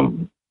 I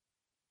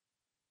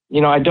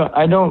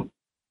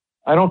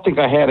don't think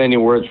I had any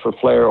words for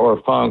Flair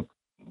or Funk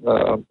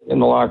in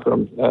the locker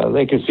room.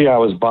 They could see I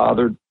was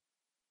bothered.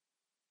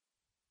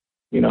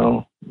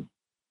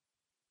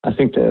 I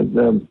think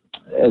that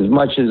as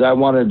much as I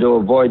wanted to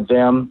avoid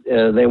them,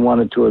 they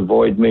wanted to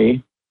avoid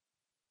me.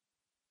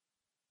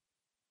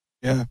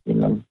 Yeah.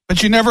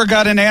 But you never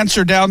got an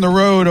answer down the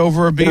road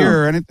over a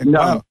beer or anything.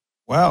 No.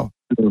 Wow.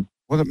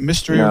 What a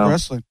mystery of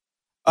wrestling.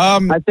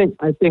 I think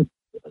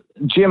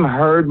Jim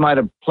Herd might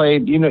have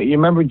played. You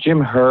remember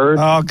Jim Herd?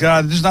 Oh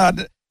God, there's not.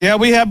 Yeah,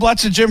 we have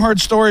lots of Jim Herd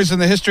stories in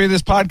the history of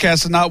this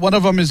podcast, and not one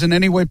of them is in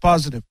any way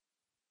positive.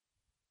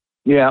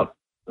 Yeah.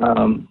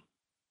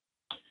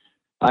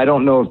 I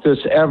don't know if this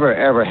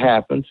ever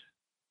happened.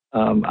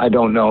 I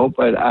don't know,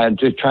 but I'm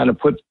just trying to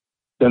put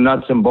the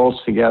nuts and bolts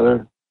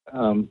together.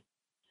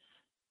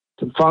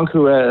 Funk,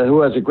 who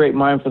has a great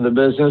mind for the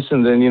business,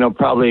 and then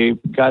probably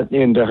got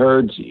into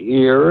Herd's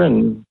ear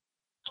and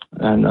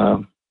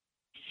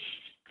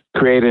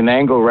create an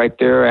angle right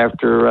there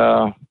after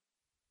I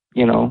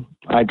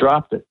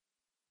dropped it.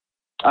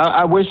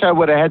 I wish I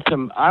would have had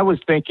some. I was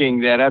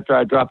thinking that after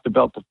I dropped the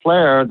belt to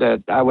Flair,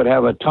 that I would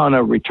have a ton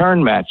of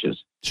return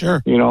matches.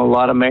 Sure. A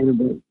lot of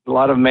main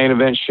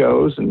event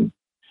shows, and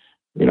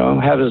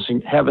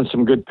having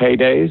some good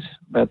paydays.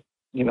 But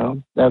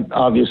that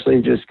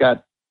obviously just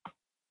got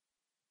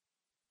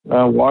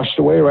washed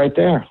away right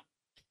there.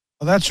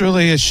 Well, that's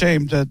really a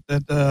shame that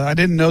I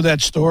didn't know that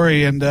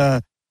story, and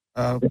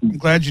I'm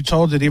glad you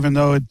told it, even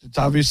though it's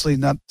obviously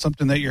not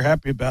something that you're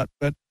happy about.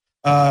 But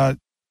that's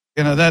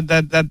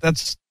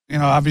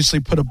obviously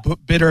put a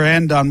bitter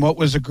end on what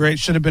was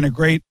should have been a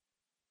great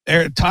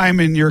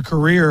time in your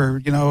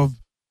career. Of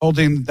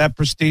holding that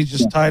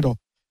prestigious title.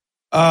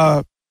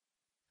 Got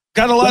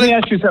a lot. Let me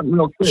ask you something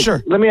real quick.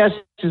 Sure. Let me ask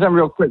you something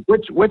real quick.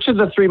 Which of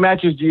the three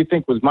matches do you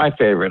think was my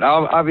favorite?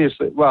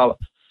 Obviously, well,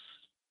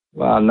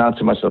 not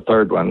so much the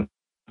third one.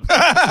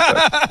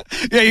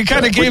 Yeah, you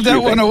kind of gave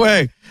that one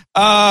away.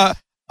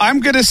 I'm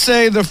going to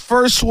say the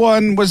first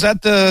one was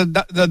that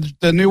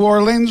the New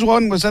Orleans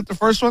one. Was that the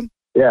first one?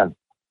 Yeah.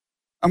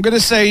 I'm going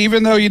to say,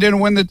 even though you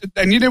didn't win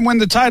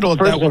the title at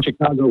first that in one.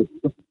 Chicago.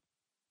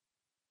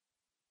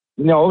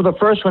 No, the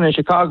first one in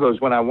Chicago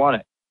is when I won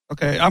it.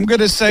 Okay, I'm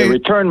going to say... The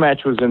return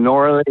match was in New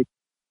Orleans,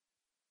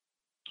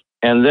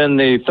 and then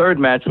the third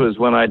match was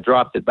when I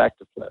dropped it back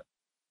to Flair.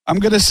 I'm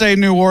going to say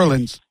New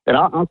Orleans. And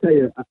I'll tell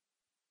you,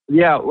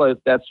 yeah, well,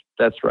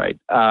 that's right.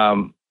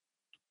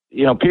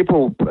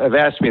 People have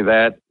asked me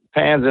that,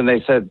 fans, and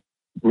they said,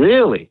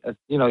 really?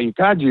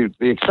 The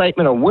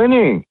excitement of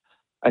winning.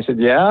 I said,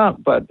 yeah,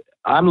 but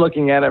I'm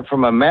looking at it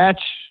from a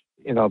match,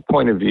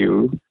 point of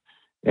view,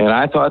 and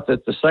I thought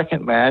that the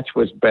second match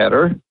was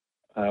better.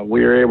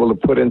 We were able to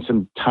put in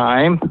some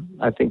time,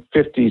 I think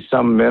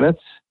 50-some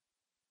minutes,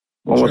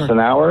 almost an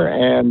hour,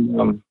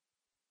 and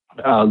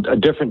a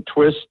different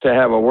twist to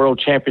have a world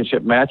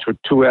championship match with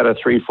 2 out of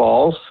 3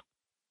 falls.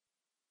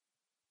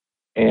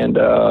 And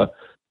the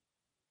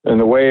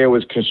way it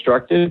was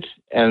constructed.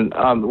 And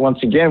once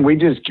again, we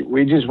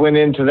just went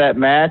into that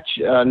match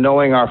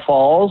knowing our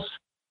falls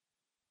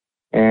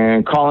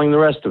and calling the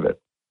rest of it.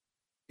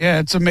 Yeah,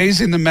 it's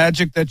amazing the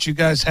magic that you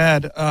guys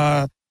had.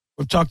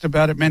 We've talked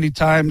about it many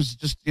times,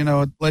 just,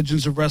 at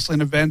Legends of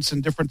Wrestling events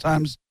and different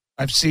times.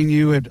 I've seen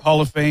you at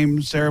Hall of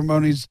Fame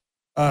ceremonies.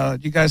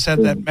 You guys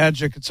had that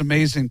magic. It's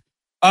amazing.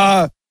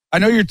 I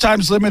know your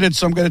time's limited,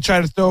 so I'm going to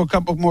try to throw a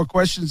couple more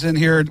questions in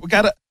here. We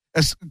got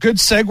a good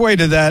segue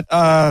to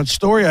that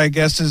story, I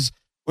guess, is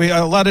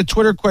a lot of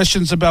Twitter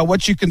questions about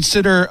what you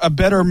consider a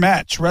better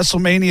match,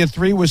 WrestleMania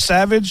 3 with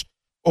Savage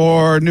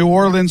or New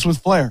Orleans with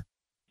Flair.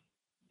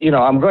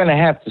 I'm going to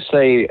have to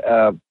say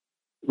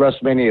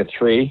WrestleMania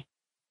 3.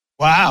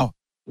 Wow.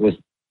 With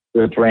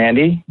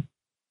Randy.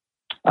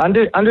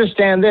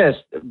 Understand this,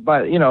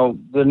 but,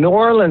 the New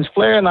Orleans,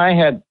 Flair and I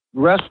had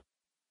wrestled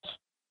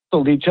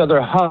each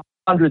other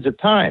hundreds of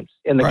times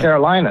in the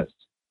Carolinas,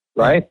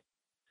 right?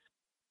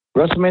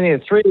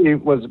 WrestleMania 3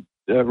 was,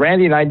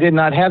 Randy and I did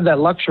not have that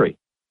luxury.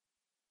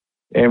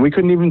 And we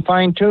couldn't even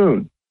fine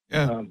tune.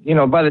 Yeah.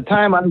 By the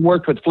time I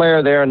worked with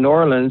Flair there in New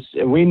Orleans,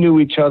 we knew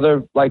each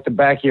other like the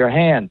back of your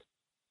hand.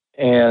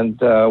 And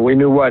we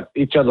knew what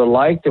each other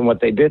liked and what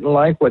they didn't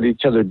like, what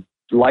each other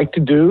liked to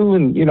do,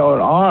 and, and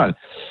on.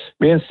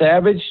 Me and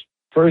Savage,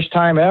 first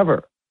time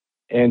ever.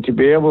 And to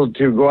be able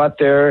to go out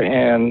there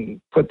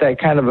and put that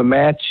kind of a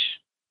match,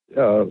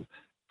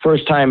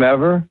 first time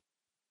ever,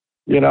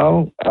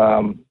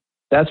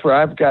 that's where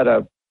I've got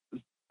to,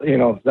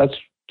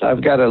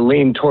 I've got to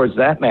lean towards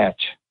that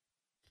match.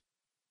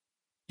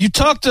 You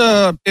talked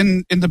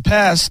in the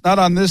past, not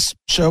on this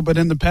show, but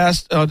in the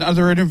past,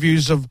 other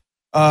interviews of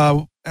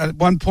at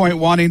one point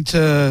wanting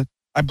to,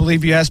 I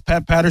believe you asked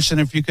Pat Patterson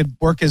if you could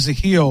work as a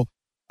heel.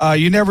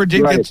 You never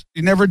did Right.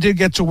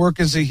 get to work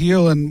as a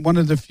heel, and one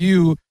of the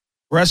few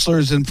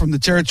wrestlers and from the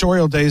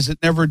territorial days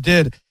that never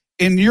did.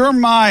 In your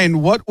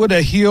mind, what would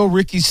a heel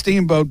Ricky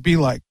Steamboat be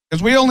like?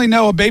 Because we only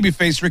know a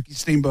babyface Ricky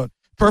Steamboat.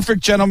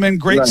 Perfect gentleman,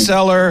 great Right.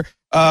 seller,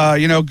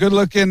 good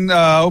looking,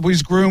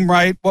 always groomed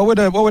right. What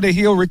would a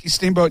heel Ricky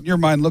Steamboat in your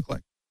mind look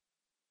like?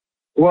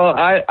 Well,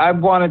 I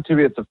wanted to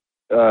be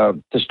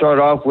to start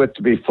off with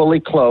to be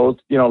fully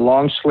clothed,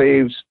 long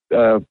sleeves,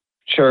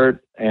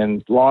 shirt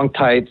and long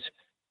tights,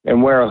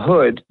 and wear a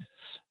hood.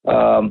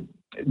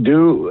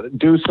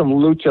 Do some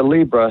lucha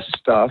libre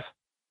stuff.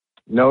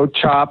 No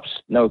chops,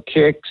 no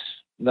kicks.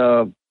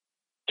 No,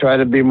 try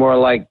to be more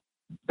like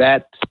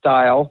that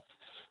style.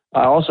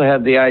 I also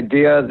had the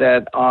idea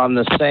that on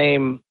the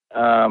same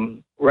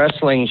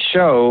wrestling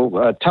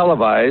show,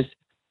 televised,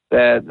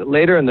 that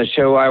later in the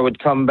show I would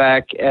come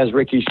back as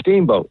Ricky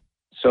Steamboat.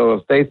 So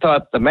if they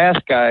thought the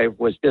mask guy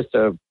was just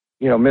a,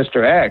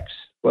 Mr. X,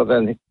 well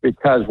then,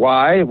 because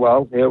why?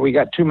 Well, here we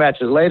got 2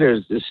 matches later,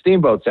 the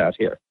Steamboat's out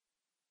here.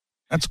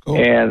 That's cool.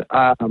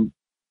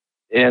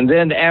 And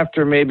then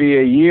after maybe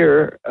a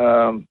year,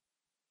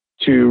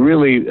 to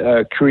really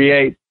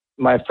create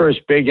my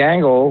first big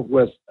angle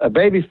with a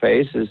baby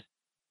face is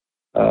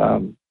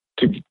to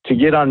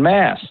get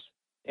unmasked.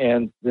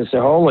 And they say,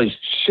 holy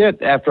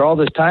shit, after all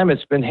this time,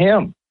 it's been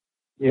him,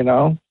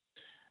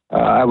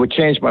 I would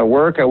change my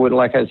work. I would,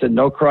 like I said,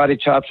 no karate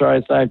chops or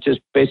anything. I'd just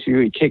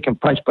basically kick and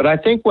punch. But I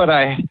think what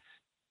I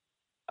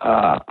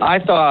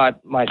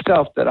thought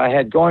myself that I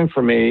had going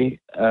for me,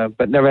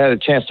 but never had a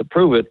chance to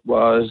prove it,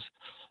 was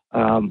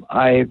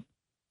I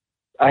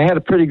had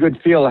a pretty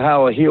good feel of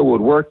how a heel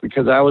would work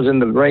because I was in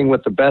the ring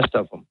with the best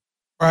of them.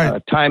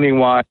 Right. Timing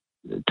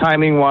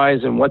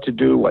wise and what to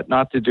do, what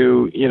not to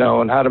do,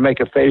 and how to make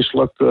a face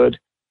look good.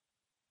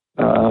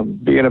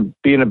 Being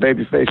a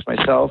baby face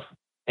myself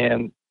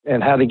and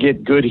how to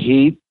get good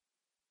heat.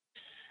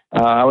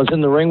 I was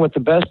in the ring with the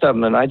best of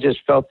them, and I just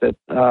felt that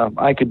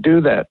I could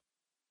do that.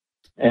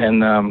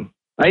 And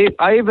I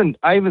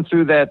even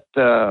threw that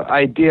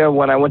idea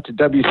when I went to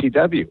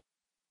WCW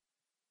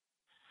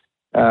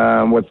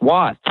with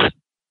Watts,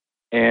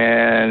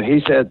 and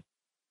he said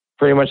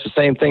pretty much the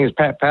same thing as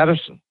Pat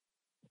Patterson.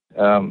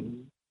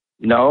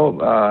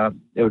 No,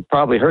 it would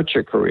probably hurt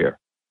your career.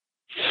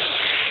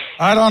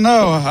 I don't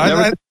know.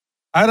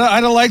 I'd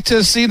like to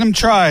have seen them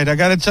tried. I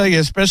got to tell you,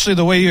 especially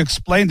the way you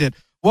explained it.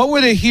 What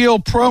would a heel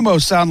promo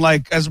sound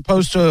like as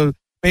opposed to a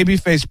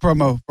babyface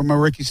promo from a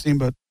Ricky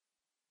Steamboat?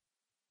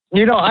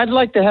 I'd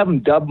like to have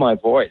him dub my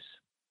voice.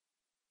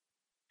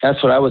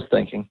 That's what I was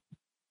thinking.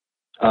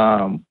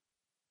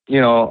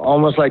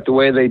 Almost like the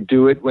way they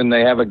do it when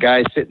they have a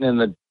guy sitting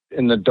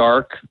in the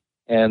dark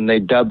and they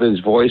dub his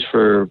voice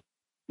for,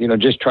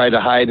 just try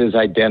to hide his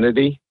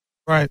identity.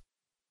 Right.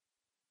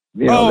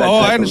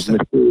 I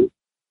understand.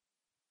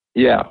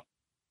 Yeah.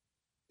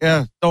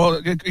 Yeah. So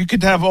you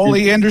could have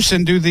Ole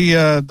Anderson do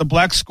the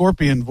Black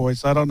Scorpion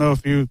voice. I don't know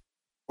if you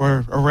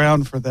were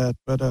around for that,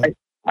 but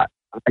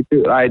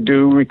I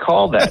do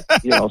recall that.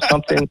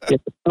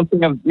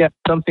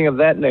 Something of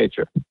that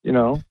nature.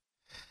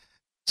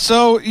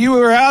 So you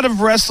were out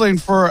of wrestling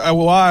for a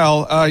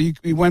while.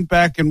 You went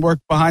back and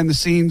worked behind the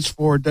scenes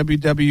for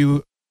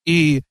WWE.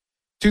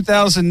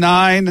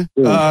 2009,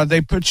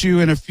 they put you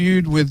in a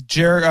feud with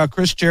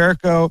Chris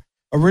Jericho,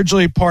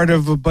 originally part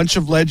of a bunch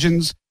of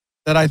legends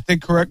that I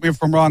think, correct me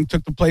if I'm wrong,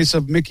 took the place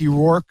of Mickey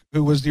Rourke,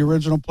 who was the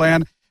original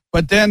plan.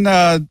 But then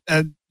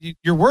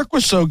your work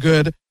was so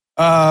good,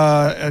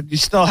 you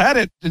still had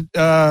it.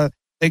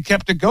 They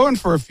kept it going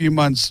for a few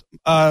months.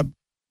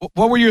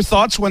 What were your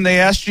thoughts when they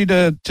asked you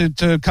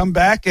to come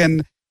back?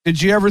 And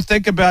did you ever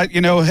think about,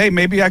 hey,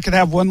 maybe I could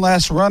have one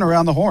last run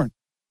around the horn?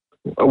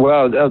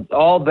 Well,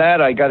 all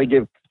that I got to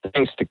give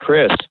thanks to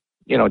Chris,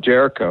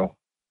 Jericho.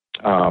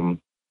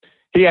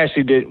 He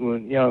actually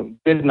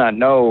did not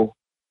know.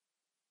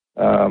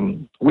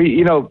 That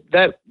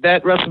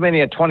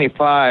WrestleMania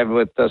 25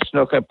 with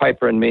Snuka,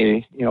 Piper, and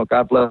me,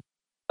 God bless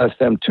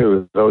them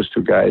too, those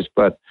two guys.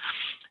 But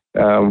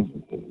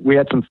we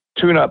had some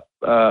tune-up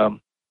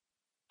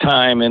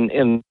time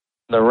in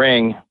the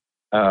ring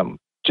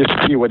just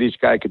to see what each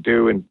guy could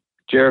do. And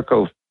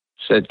Jericho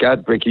said,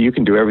 God, Ricky, you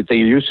can do everything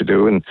you used to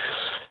do. And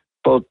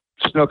both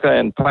Snuka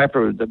and Piper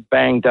were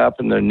banged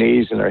up in their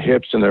knees and their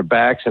hips and their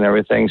backs and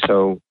everything.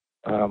 So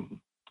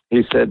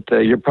he said,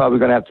 you're probably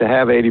going to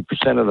have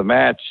 80% of the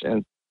match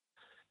and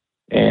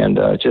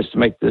just to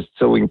make this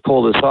so we can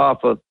pull this off.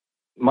 But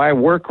my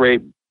work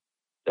rate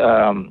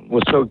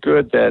was so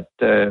good that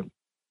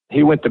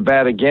he went to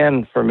bat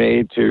again for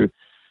me to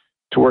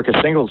work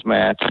a singles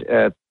match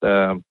at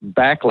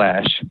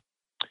Backlash.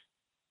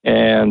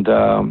 And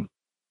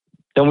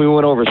then we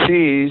went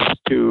overseas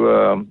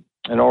to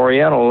an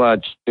Oriental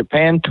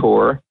Japan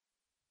tour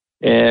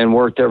and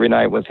worked every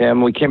night with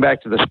him. We came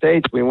back to the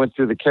States. We went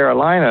through the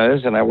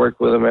Carolinas, and I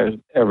worked with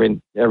him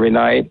every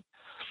night.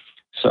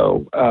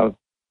 So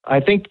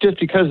I think just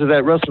because of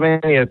that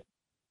WrestleMania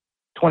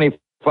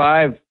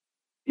 25,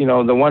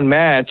 the one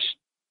match,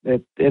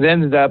 it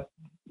ended up,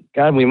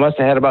 God, we must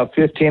have had about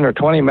 15 or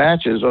 20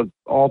 matches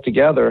all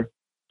together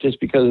just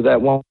because of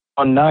that one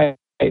night.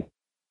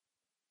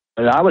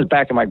 And I was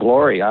back in my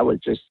glory. I was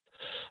just,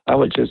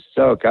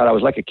 oh God, I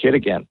was like a kid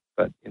again.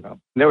 But,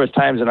 there was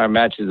times in our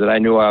matches that I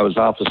knew I was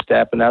off the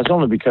step, and that was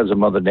only because of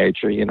Mother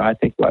Nature. I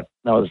think I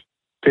was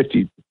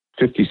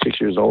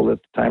 56 years old at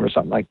the time or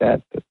something like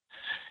that. But,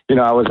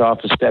 I was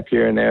off the step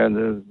here and there.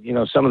 And,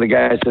 some of the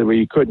guys said, well,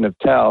 you couldn't have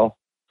tell.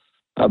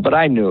 But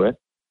I knew it.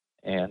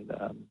 And,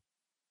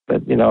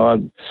 but,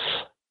 a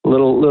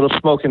little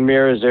smoke and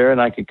mirrors there, and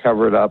I could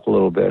cover it up a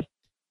little bit.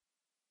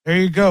 There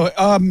you go.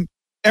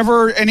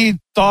 Ever any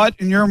thought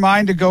in your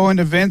mind to go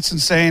into Vince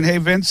and saying, hey,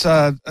 Vince,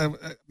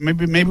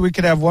 maybe we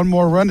could have one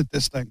more run at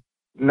this thing?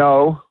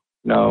 No.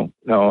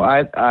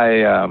 I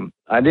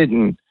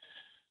didn't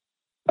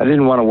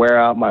want to wear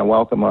out my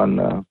welcome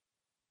on,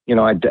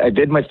 I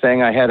did my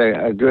thing. I had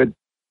a good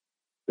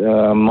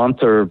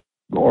month or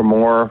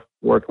more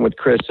working with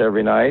Chris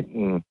every night.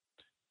 And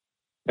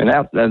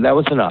that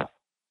was enough.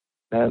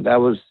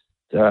 That was,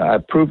 I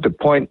proved a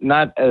point,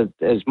 not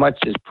as much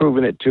as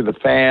proving it to the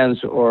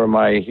fans or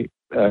my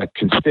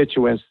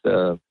constituents,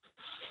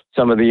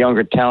 some of the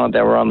younger talent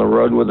that were on the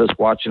road with us,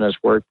 watching us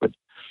work. But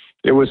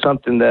it was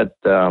something that,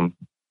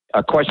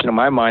 a question in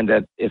my mind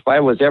that if I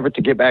was ever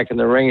to get back in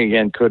the ring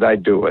again, could I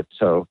do it?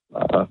 So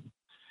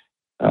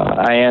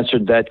I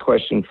answered that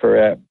question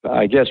for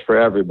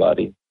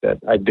everybody that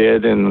I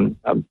did. And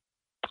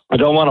I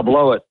don't want to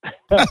blow it.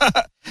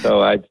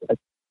 So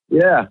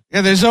yeah.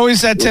 There's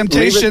always that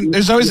temptation.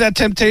 There's always that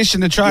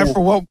temptation to try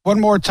for one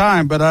more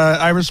time. But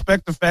I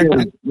respect the fact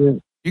that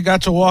you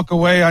got to walk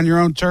away on your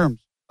own terms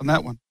on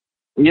that one.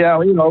 Yeah,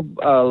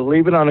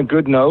 leave it on a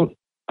good note.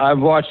 I've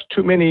watched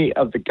too many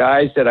of the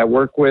guys that I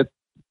work with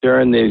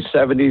during the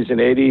 70s and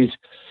 80s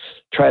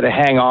try to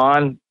hang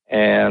on,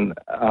 and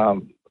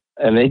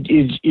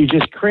you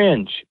just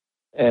cringe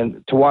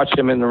and to watch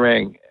them in the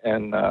ring.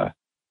 And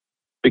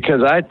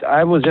because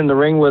I was in the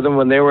ring with them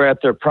when they were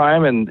at their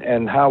prime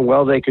and how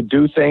well they could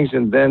do things,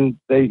 and then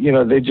they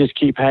just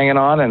keep hanging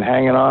on,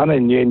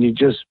 and you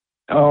just,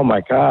 oh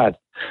my God.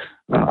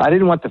 I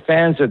didn't want the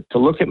fans to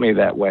look at me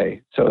that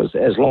way. So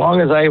as long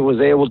as I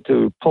was able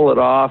to pull it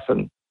off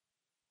and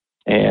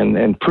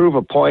prove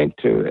a point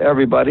to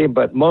everybody,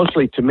 but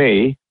mostly to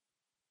me,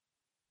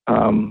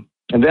 and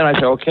then I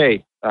said,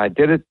 okay, I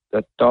did it.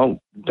 Don't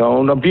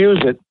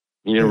abuse it.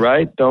 You're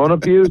right. Don't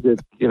abuse it.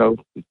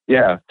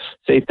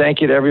 Say thank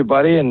you to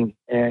everybody, and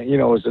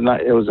it was a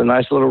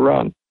nice little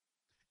run.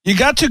 You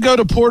got to go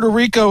to Puerto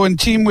Rico and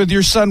team with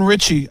your son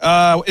Richie.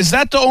 Is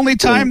that the only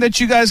time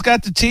that you guys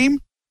got to team?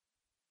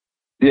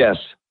 Yes.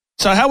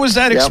 So how was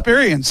that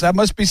experience? That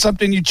must be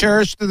something you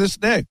cherish to this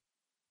day.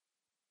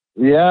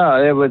 Yeah,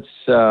 it was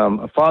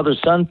a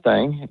father-son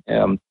thing.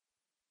 It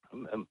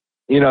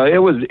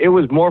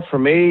was more for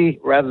me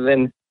rather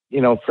than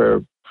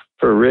for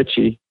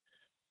Richie.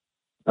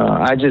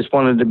 I just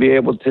wanted to be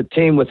able to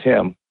team with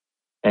him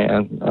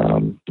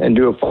and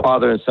do a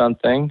father and son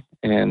thing.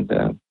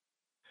 And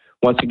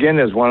once again,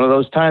 it was one of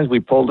those times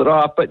we pulled it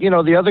off. But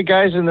the other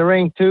guys in the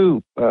ring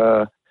too,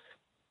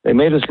 they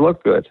made us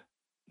look good.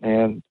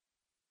 And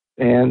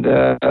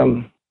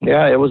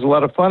it was a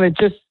lot of fun. It's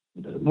just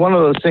one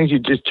of those things you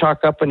just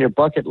chalk up on your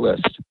bucket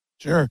list.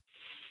 Sure.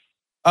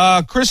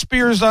 Chris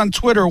Spears on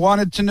Twitter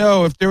wanted to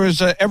know if there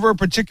was ever a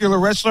particular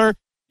wrestler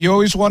you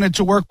always wanted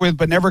to work with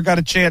but never got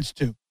a chance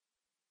to.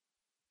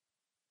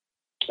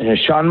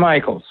 Shawn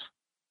Michaels.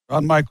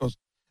 Shawn Michaels.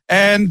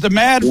 And the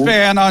Mad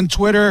Fan on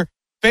Twitter,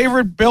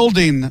 favorite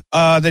building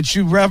that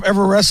you've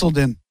ever wrestled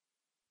in?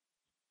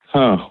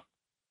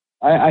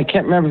 I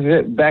can't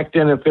remember back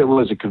then if it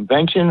was a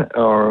convention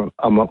or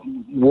a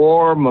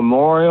war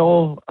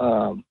memorial,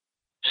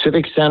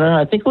 Civic Center.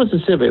 I think it was a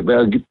Civic,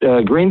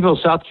 Greenville,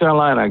 South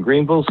Carolina,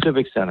 Greenville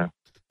Civic Center.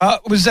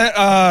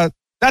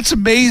 That's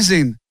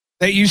amazing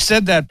that you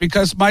said that,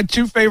 because my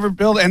two favorite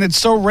buildings, and it's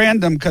so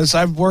random because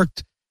I've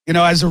worked,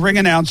 as a ring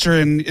announcer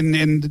in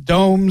the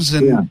domes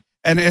and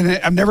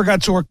I've never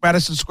got to work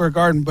Madison Square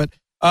Garden, but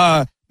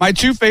my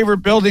two favorite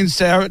buildings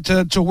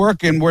to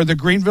work in were the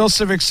Greenville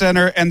Civic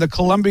Center and the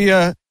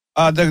Columbia,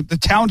 the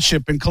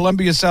township in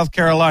Columbia, South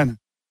Carolina.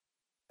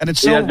 And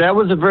it's that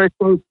was a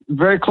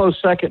very close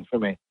second for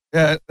me.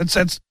 Yeah,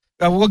 that's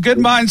well, good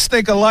minds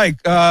think alike.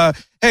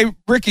 Hey,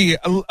 Ricky,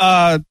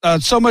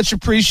 so much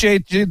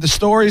appreciate the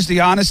stories,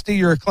 the honesty.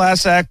 You're a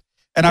class act,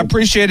 and I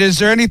appreciate it. Is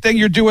there anything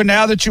you're doing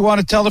now that you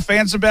want to tell the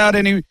fans about?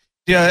 I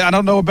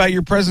don't know about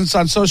your presence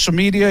on social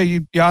media.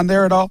 You on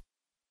there at all?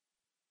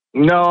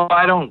 No,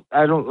 I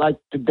don't like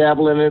to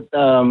dabble in it.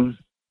 I'm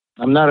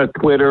not a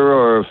Twitter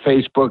or a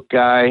Facebook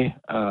guy.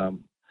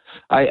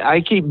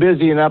 I keep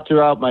busy enough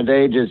throughout my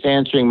day just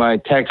answering my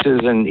texts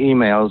and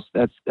emails.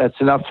 That's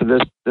enough for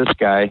this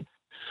guy.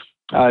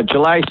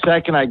 July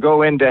 2nd, I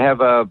go in to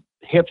have a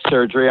hip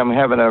surgery. I'm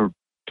having a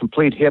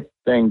complete hip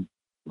thing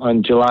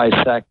on July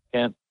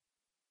 2nd.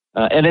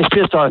 And it's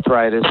just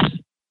arthritis.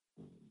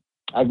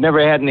 I've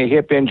never had any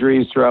hip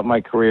injuries throughout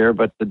my career,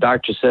 but the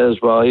doctor says,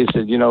 he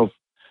said,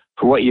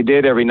 for what you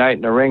did every night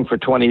in the ring for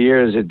 20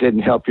 years, it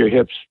didn't help your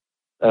hips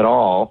at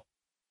all.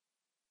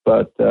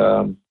 But,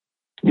 and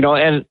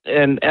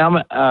I'm,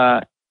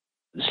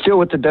 still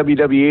with the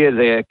WWE as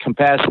a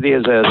capacity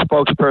as a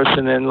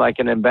spokesperson and like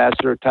an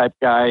ambassador type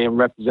guy and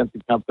represent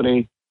the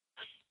company.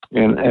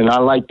 And I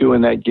like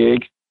doing that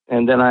gig.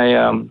 And then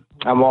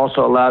I'm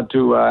also allowed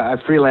to, I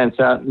freelance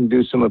out and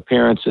do some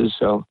appearances.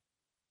 So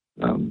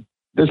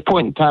this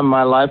point in time in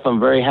my life, I'm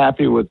very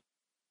happy with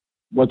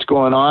what's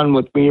going on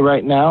with me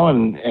right now.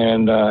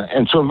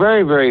 And so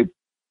very, very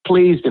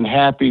pleased and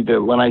happy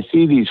that when I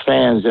see these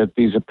fans at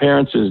these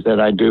appearances that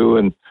I do,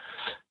 and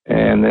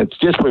it's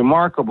just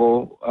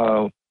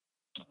remarkable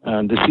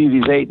to see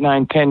these 8,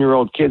 9,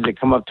 10-year-old kids that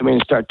come up to me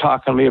and start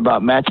talking to me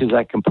about matches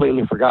I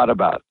completely forgot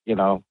about, you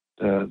know,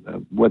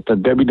 with the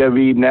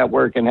WWE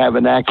network and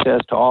having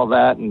access to all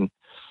that. And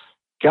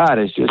God,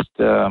 it's just,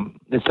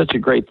 it's such a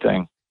great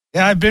thing.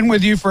 Yeah, I've been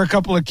with you for a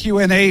couple of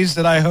Q&As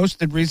that I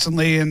hosted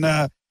recently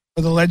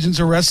for the Legends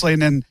of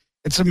Wrestling, and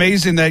it's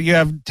amazing that you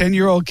have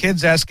 10-year-old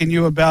kids asking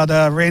you about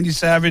Randy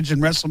Savage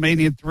and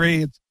WrestleMania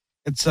 3.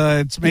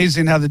 It's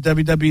amazing how the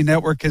WWE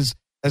Network has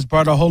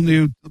brought a whole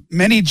new,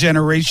 many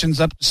generations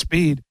up to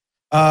speed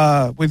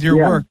with your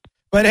work.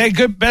 But hey,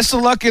 best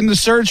of luck in the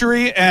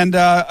surgery, and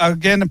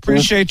again,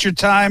 appreciate your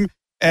time.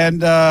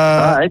 And all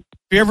right.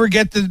 if you ever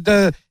get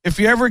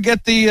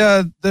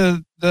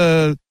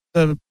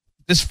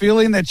this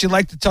feeling that you'd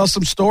like to tell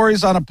some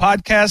stories on a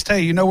podcast,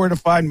 hey, you know where to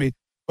find me.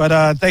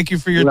 But thank you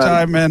for your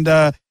time, and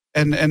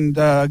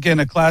again,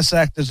 a class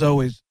act as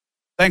always.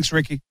 Thanks,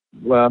 Ricky.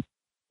 Well,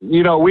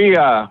 you know, we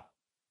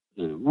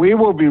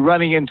will be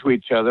running into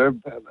each other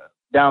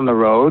down the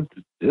road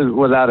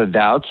without a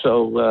doubt.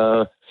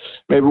 So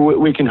maybe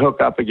we can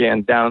hook up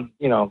again down,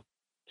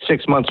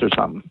 6 months or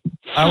something.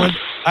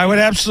 I would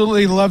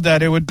absolutely love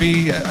that. It would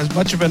be as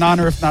much of an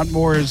honor, if not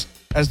more, as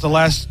the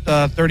last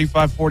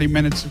 35, 40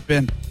 minutes have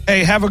been.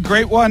 Hey, have a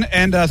great one,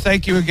 and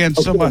thank you again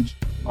so much.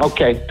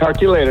 Okay, talk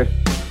to you later.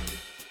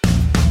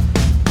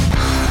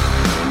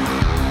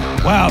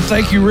 Wow,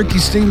 thank you, Ricky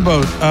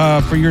Steamboat,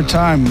 for your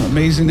time.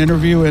 Amazing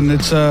interview, and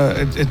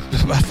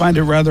I find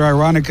it rather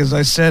ironic, as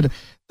I said,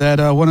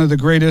 that one of the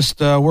greatest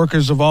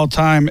workers of all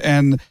time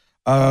and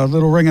a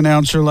little ring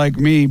announcer like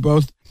me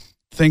both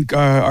think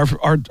our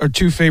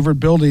two favorite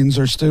buildings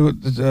are still,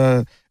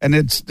 and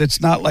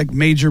it's not like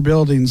major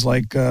buildings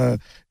like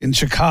in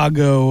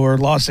Chicago or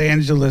Los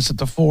Angeles at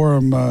the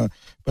Forum,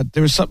 but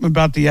there was something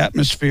about the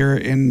atmosphere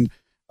in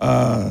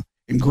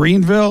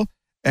Greenville,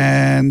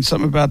 and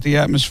something about the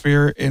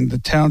atmosphere in the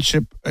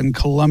township in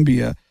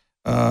Columbia,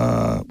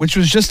 which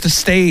was just a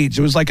stage.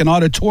 It was like an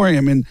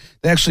auditorium, and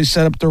they actually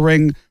set up the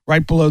ring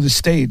right below the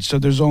stage. So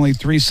there's only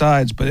 3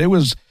 sides, but it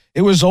was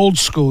old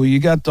school. You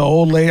got the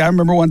old lady. I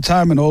remember one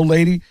time an old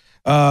lady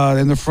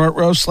in the front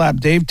row slapped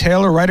Dave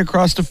Taylor right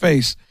across the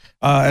face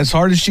as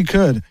hard as she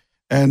could.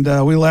 And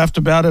we laughed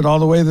about it all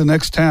the way to the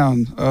next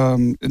town.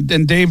 And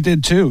Dave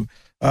did too.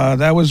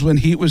 That was when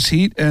heat was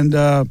heat. And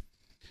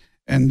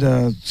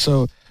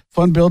so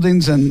fun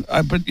buildings.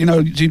 But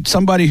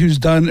somebody who's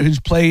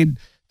played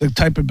the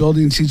type of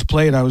buildings he's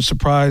played, I was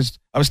surprised.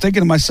 I was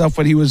thinking to myself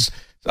when he was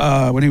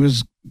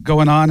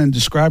going on and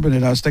describing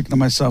it, I was thinking to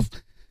myself,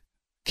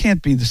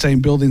 can't be the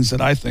same buildings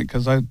that I think,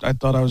 because I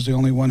thought I was the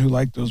only one who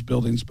liked those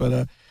buildings.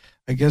 But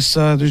I guess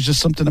there's just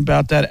something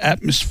about that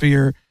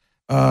atmosphere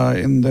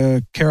in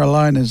the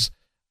Carolinas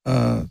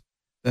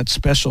that's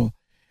special.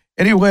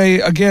 Anyway,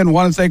 again,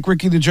 want to thank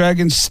Ricky the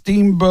Dragon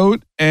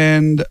Steamboat.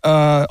 And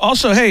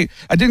also, hey,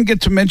 I didn't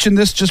get to mention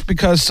this just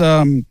because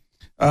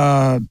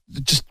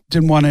just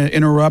didn't want to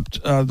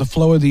interrupt the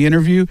flow of the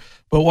interview,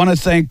 but want to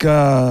thank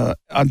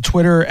on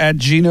Twitter at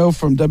Gino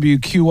from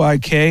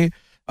WQIK.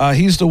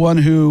 He's the one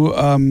who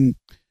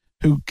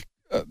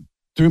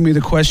threw me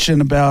the question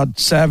about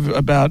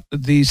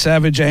the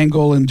Savage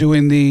angle and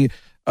doing the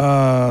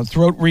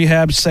throat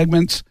rehab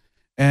segments,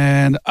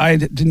 and I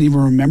didn't even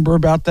remember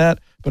about that.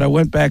 But I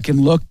went back and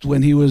looked when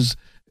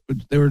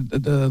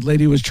the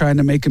lady was trying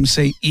to make him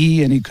say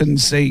E, and he couldn't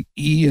say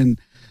E, and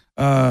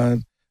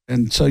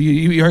so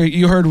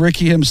you heard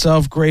Ricky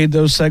himself grade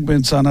those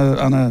segments on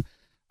a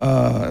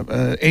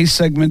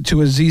segment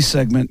to a Z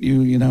segment.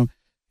 You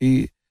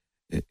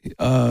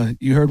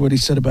heard what he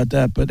said about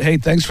that. But hey,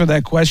 thanks for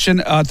that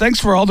question.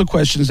 Thanks for all the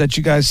questions that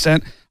you guys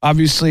sent.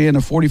 Obviously, in a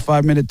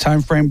 45-minute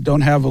time frame,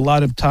 don't have a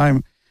lot of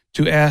time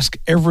to ask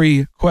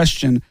every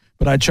question,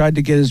 but I tried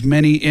to get as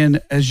many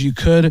in as you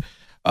could.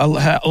 A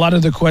lot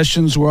of the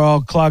questions were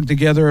all clogged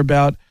together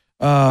about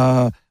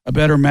a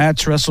better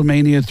match,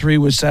 WrestleMania 3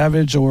 with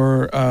Savage,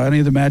 or any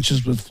of the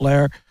matches with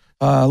Flair.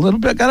 A little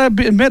bit, gotta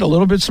admit, a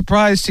little bit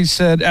surprised. He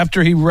said,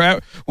 after he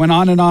went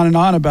on and on and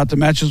on about the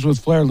matches with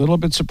Flair, a little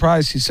bit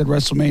surprised. He said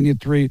WrestleMania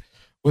 3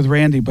 with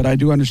Randy, but I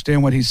do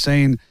understand what he's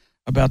saying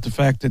about the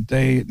fact that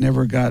they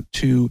never got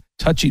to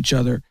touch each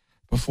other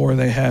before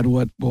they had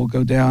what will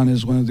go down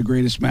as one of the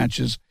greatest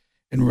matches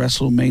in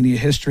WrestleMania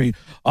history.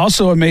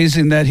 Also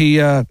amazing that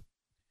he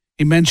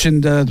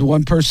mentioned the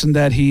one person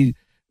that he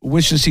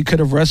wishes he could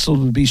have wrestled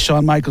would be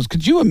Shawn Michaels.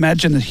 Could you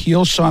imagine a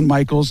heel Shawn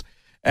Michaels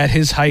at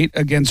his height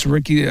against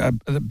Ricky,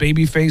 the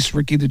babyface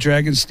Ricky the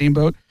Dragon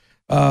Steamboat?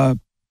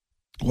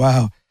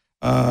 Wow.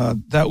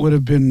 that would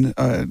have been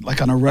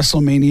like on a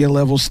WrestleMania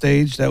level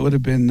stage. That would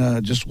have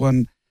been just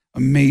one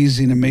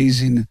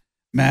amazing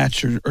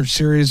match or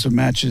series of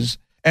matches.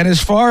 And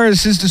as far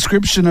as his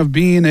description of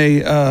being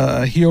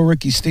a heel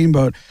Ricky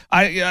Steamboat,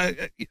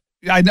 I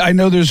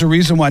know there's a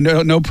reason why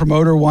no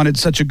promoter wanted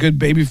such a good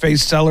babyface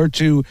seller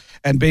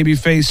and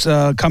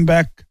babyface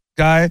comeback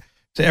guy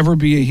to ever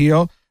be a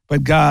heel.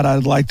 But God,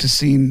 I'd like to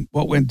see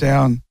what went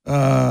down,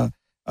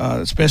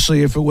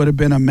 especially if it would have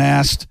been a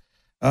masked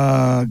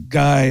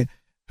guy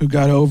who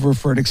got over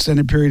for an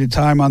extended period of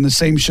time on the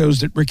same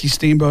shows that Ricky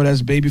Steamboat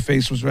as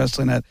babyface was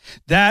wrestling at.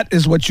 That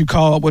is what you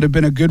call it would have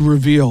been a good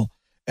reveal.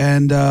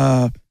 And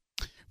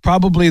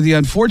probably the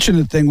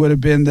unfortunate thing would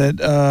have been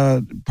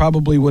that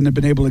probably wouldn't have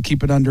been able to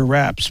keep it under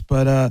wraps.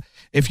 But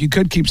if you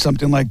could keep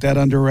something like that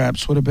under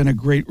wraps, would have been a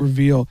great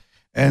reveal.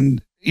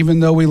 And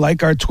even though we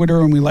like our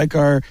Twitter and we like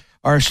our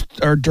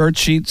dirt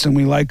sheets and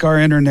we like our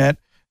internet,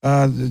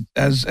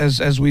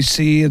 as we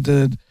see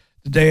the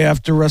day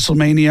after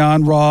WrestleMania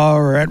on Raw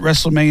or at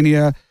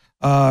WrestleMania,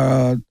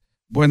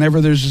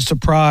 whenever there's a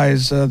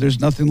surprise, there's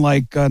nothing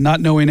like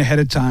not knowing ahead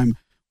of time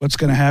what's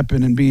going to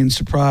happen and being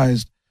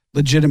surprised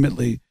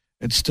legitimately.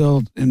 It's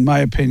still, in my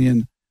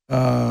opinion,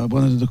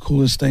 one of the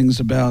coolest things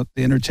about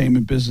the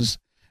entertainment business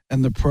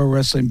and the pro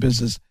wrestling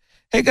business.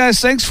 Hey, guys,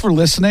 thanks for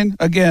listening.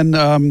 Again,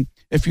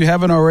 if you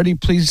haven't already,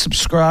 please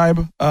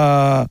subscribe,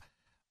 download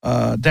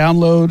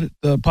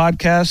the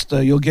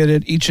podcast. You'll get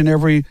it each and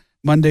every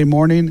Monday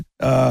morning,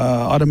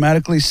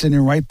 automatically sitting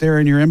right there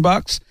in your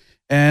inbox.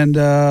 And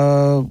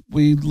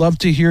we'd love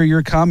to hear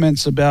your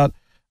comments about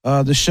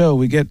the show.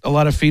 We get a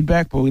lot of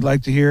feedback, but we'd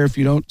like to hear, if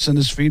you don't send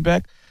us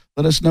feedback,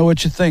 let us know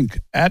what you think.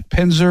 At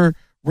Penzer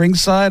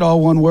Ringside,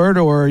 all one word,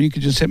 or you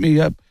could just hit me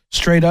up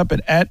straight up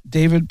at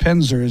David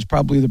Penzer is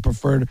probably the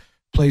preferred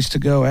place to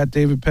go, at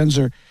David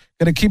Penzer.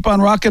 Going to keep on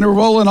rocking and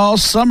rolling all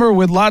summer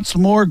with lots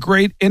more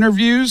great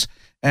interviews.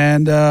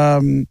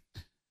 And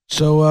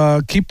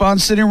so keep on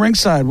sitting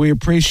ringside. We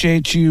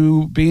appreciate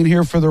you being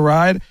here for the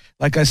ride.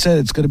 Like I said,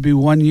 it's going to be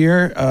 1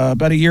 year.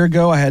 About a year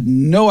ago, I had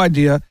no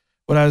idea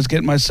what I was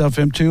getting myself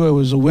into. It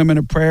was a Women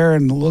of Prayer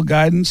and a little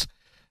guidance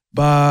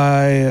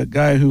by a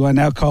guy who I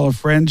now call a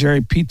friend,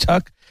 Jerry P.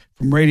 Tuck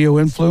from Radio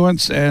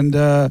Influence. And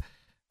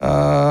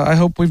I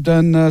hope we've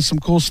done some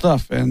cool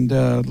stuff, and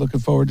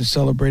looking forward to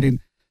celebrating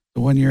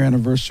the 1 year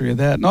anniversary of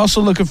that. And also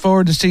looking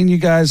forward to seeing you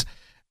guys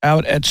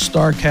out at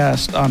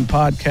StarCast on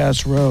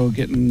Podcast Row,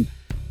 getting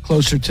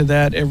closer to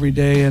that every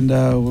day. And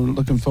we're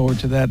looking forward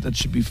to that. That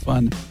should be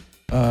fun.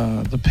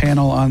 The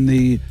panel on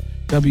the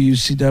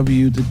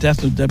WCW, the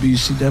death of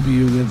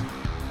WCW, with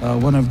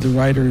one of the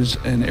writers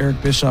and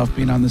Eric Bischoff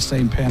being on the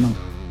same panel.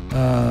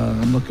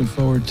 I'm looking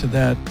forward to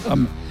that.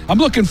 I'm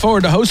looking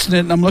forward to hosting it,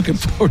 and I'm looking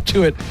forward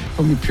to it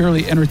from a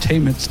purely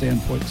entertainment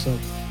standpoint. So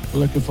we're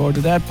looking forward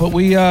to that. But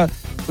we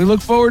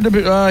look forward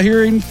to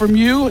hearing from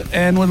you,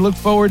 and we look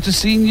forward to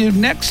seeing you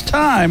next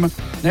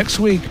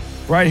week,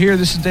 right here.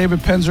 This is David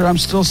Penzer. I'm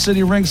still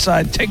sitting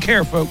ringside. Take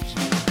care, folks.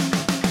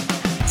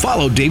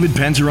 Follow David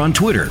Penzer on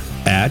Twitter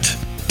at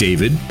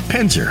David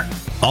Penzer.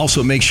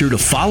 Also, make sure to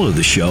follow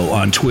the show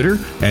on Twitter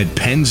at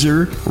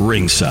Penzer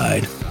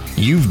Ringside.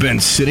 You've been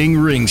sitting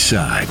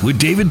ringside with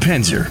David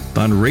Penzer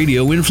on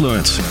Radio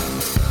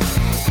Influence.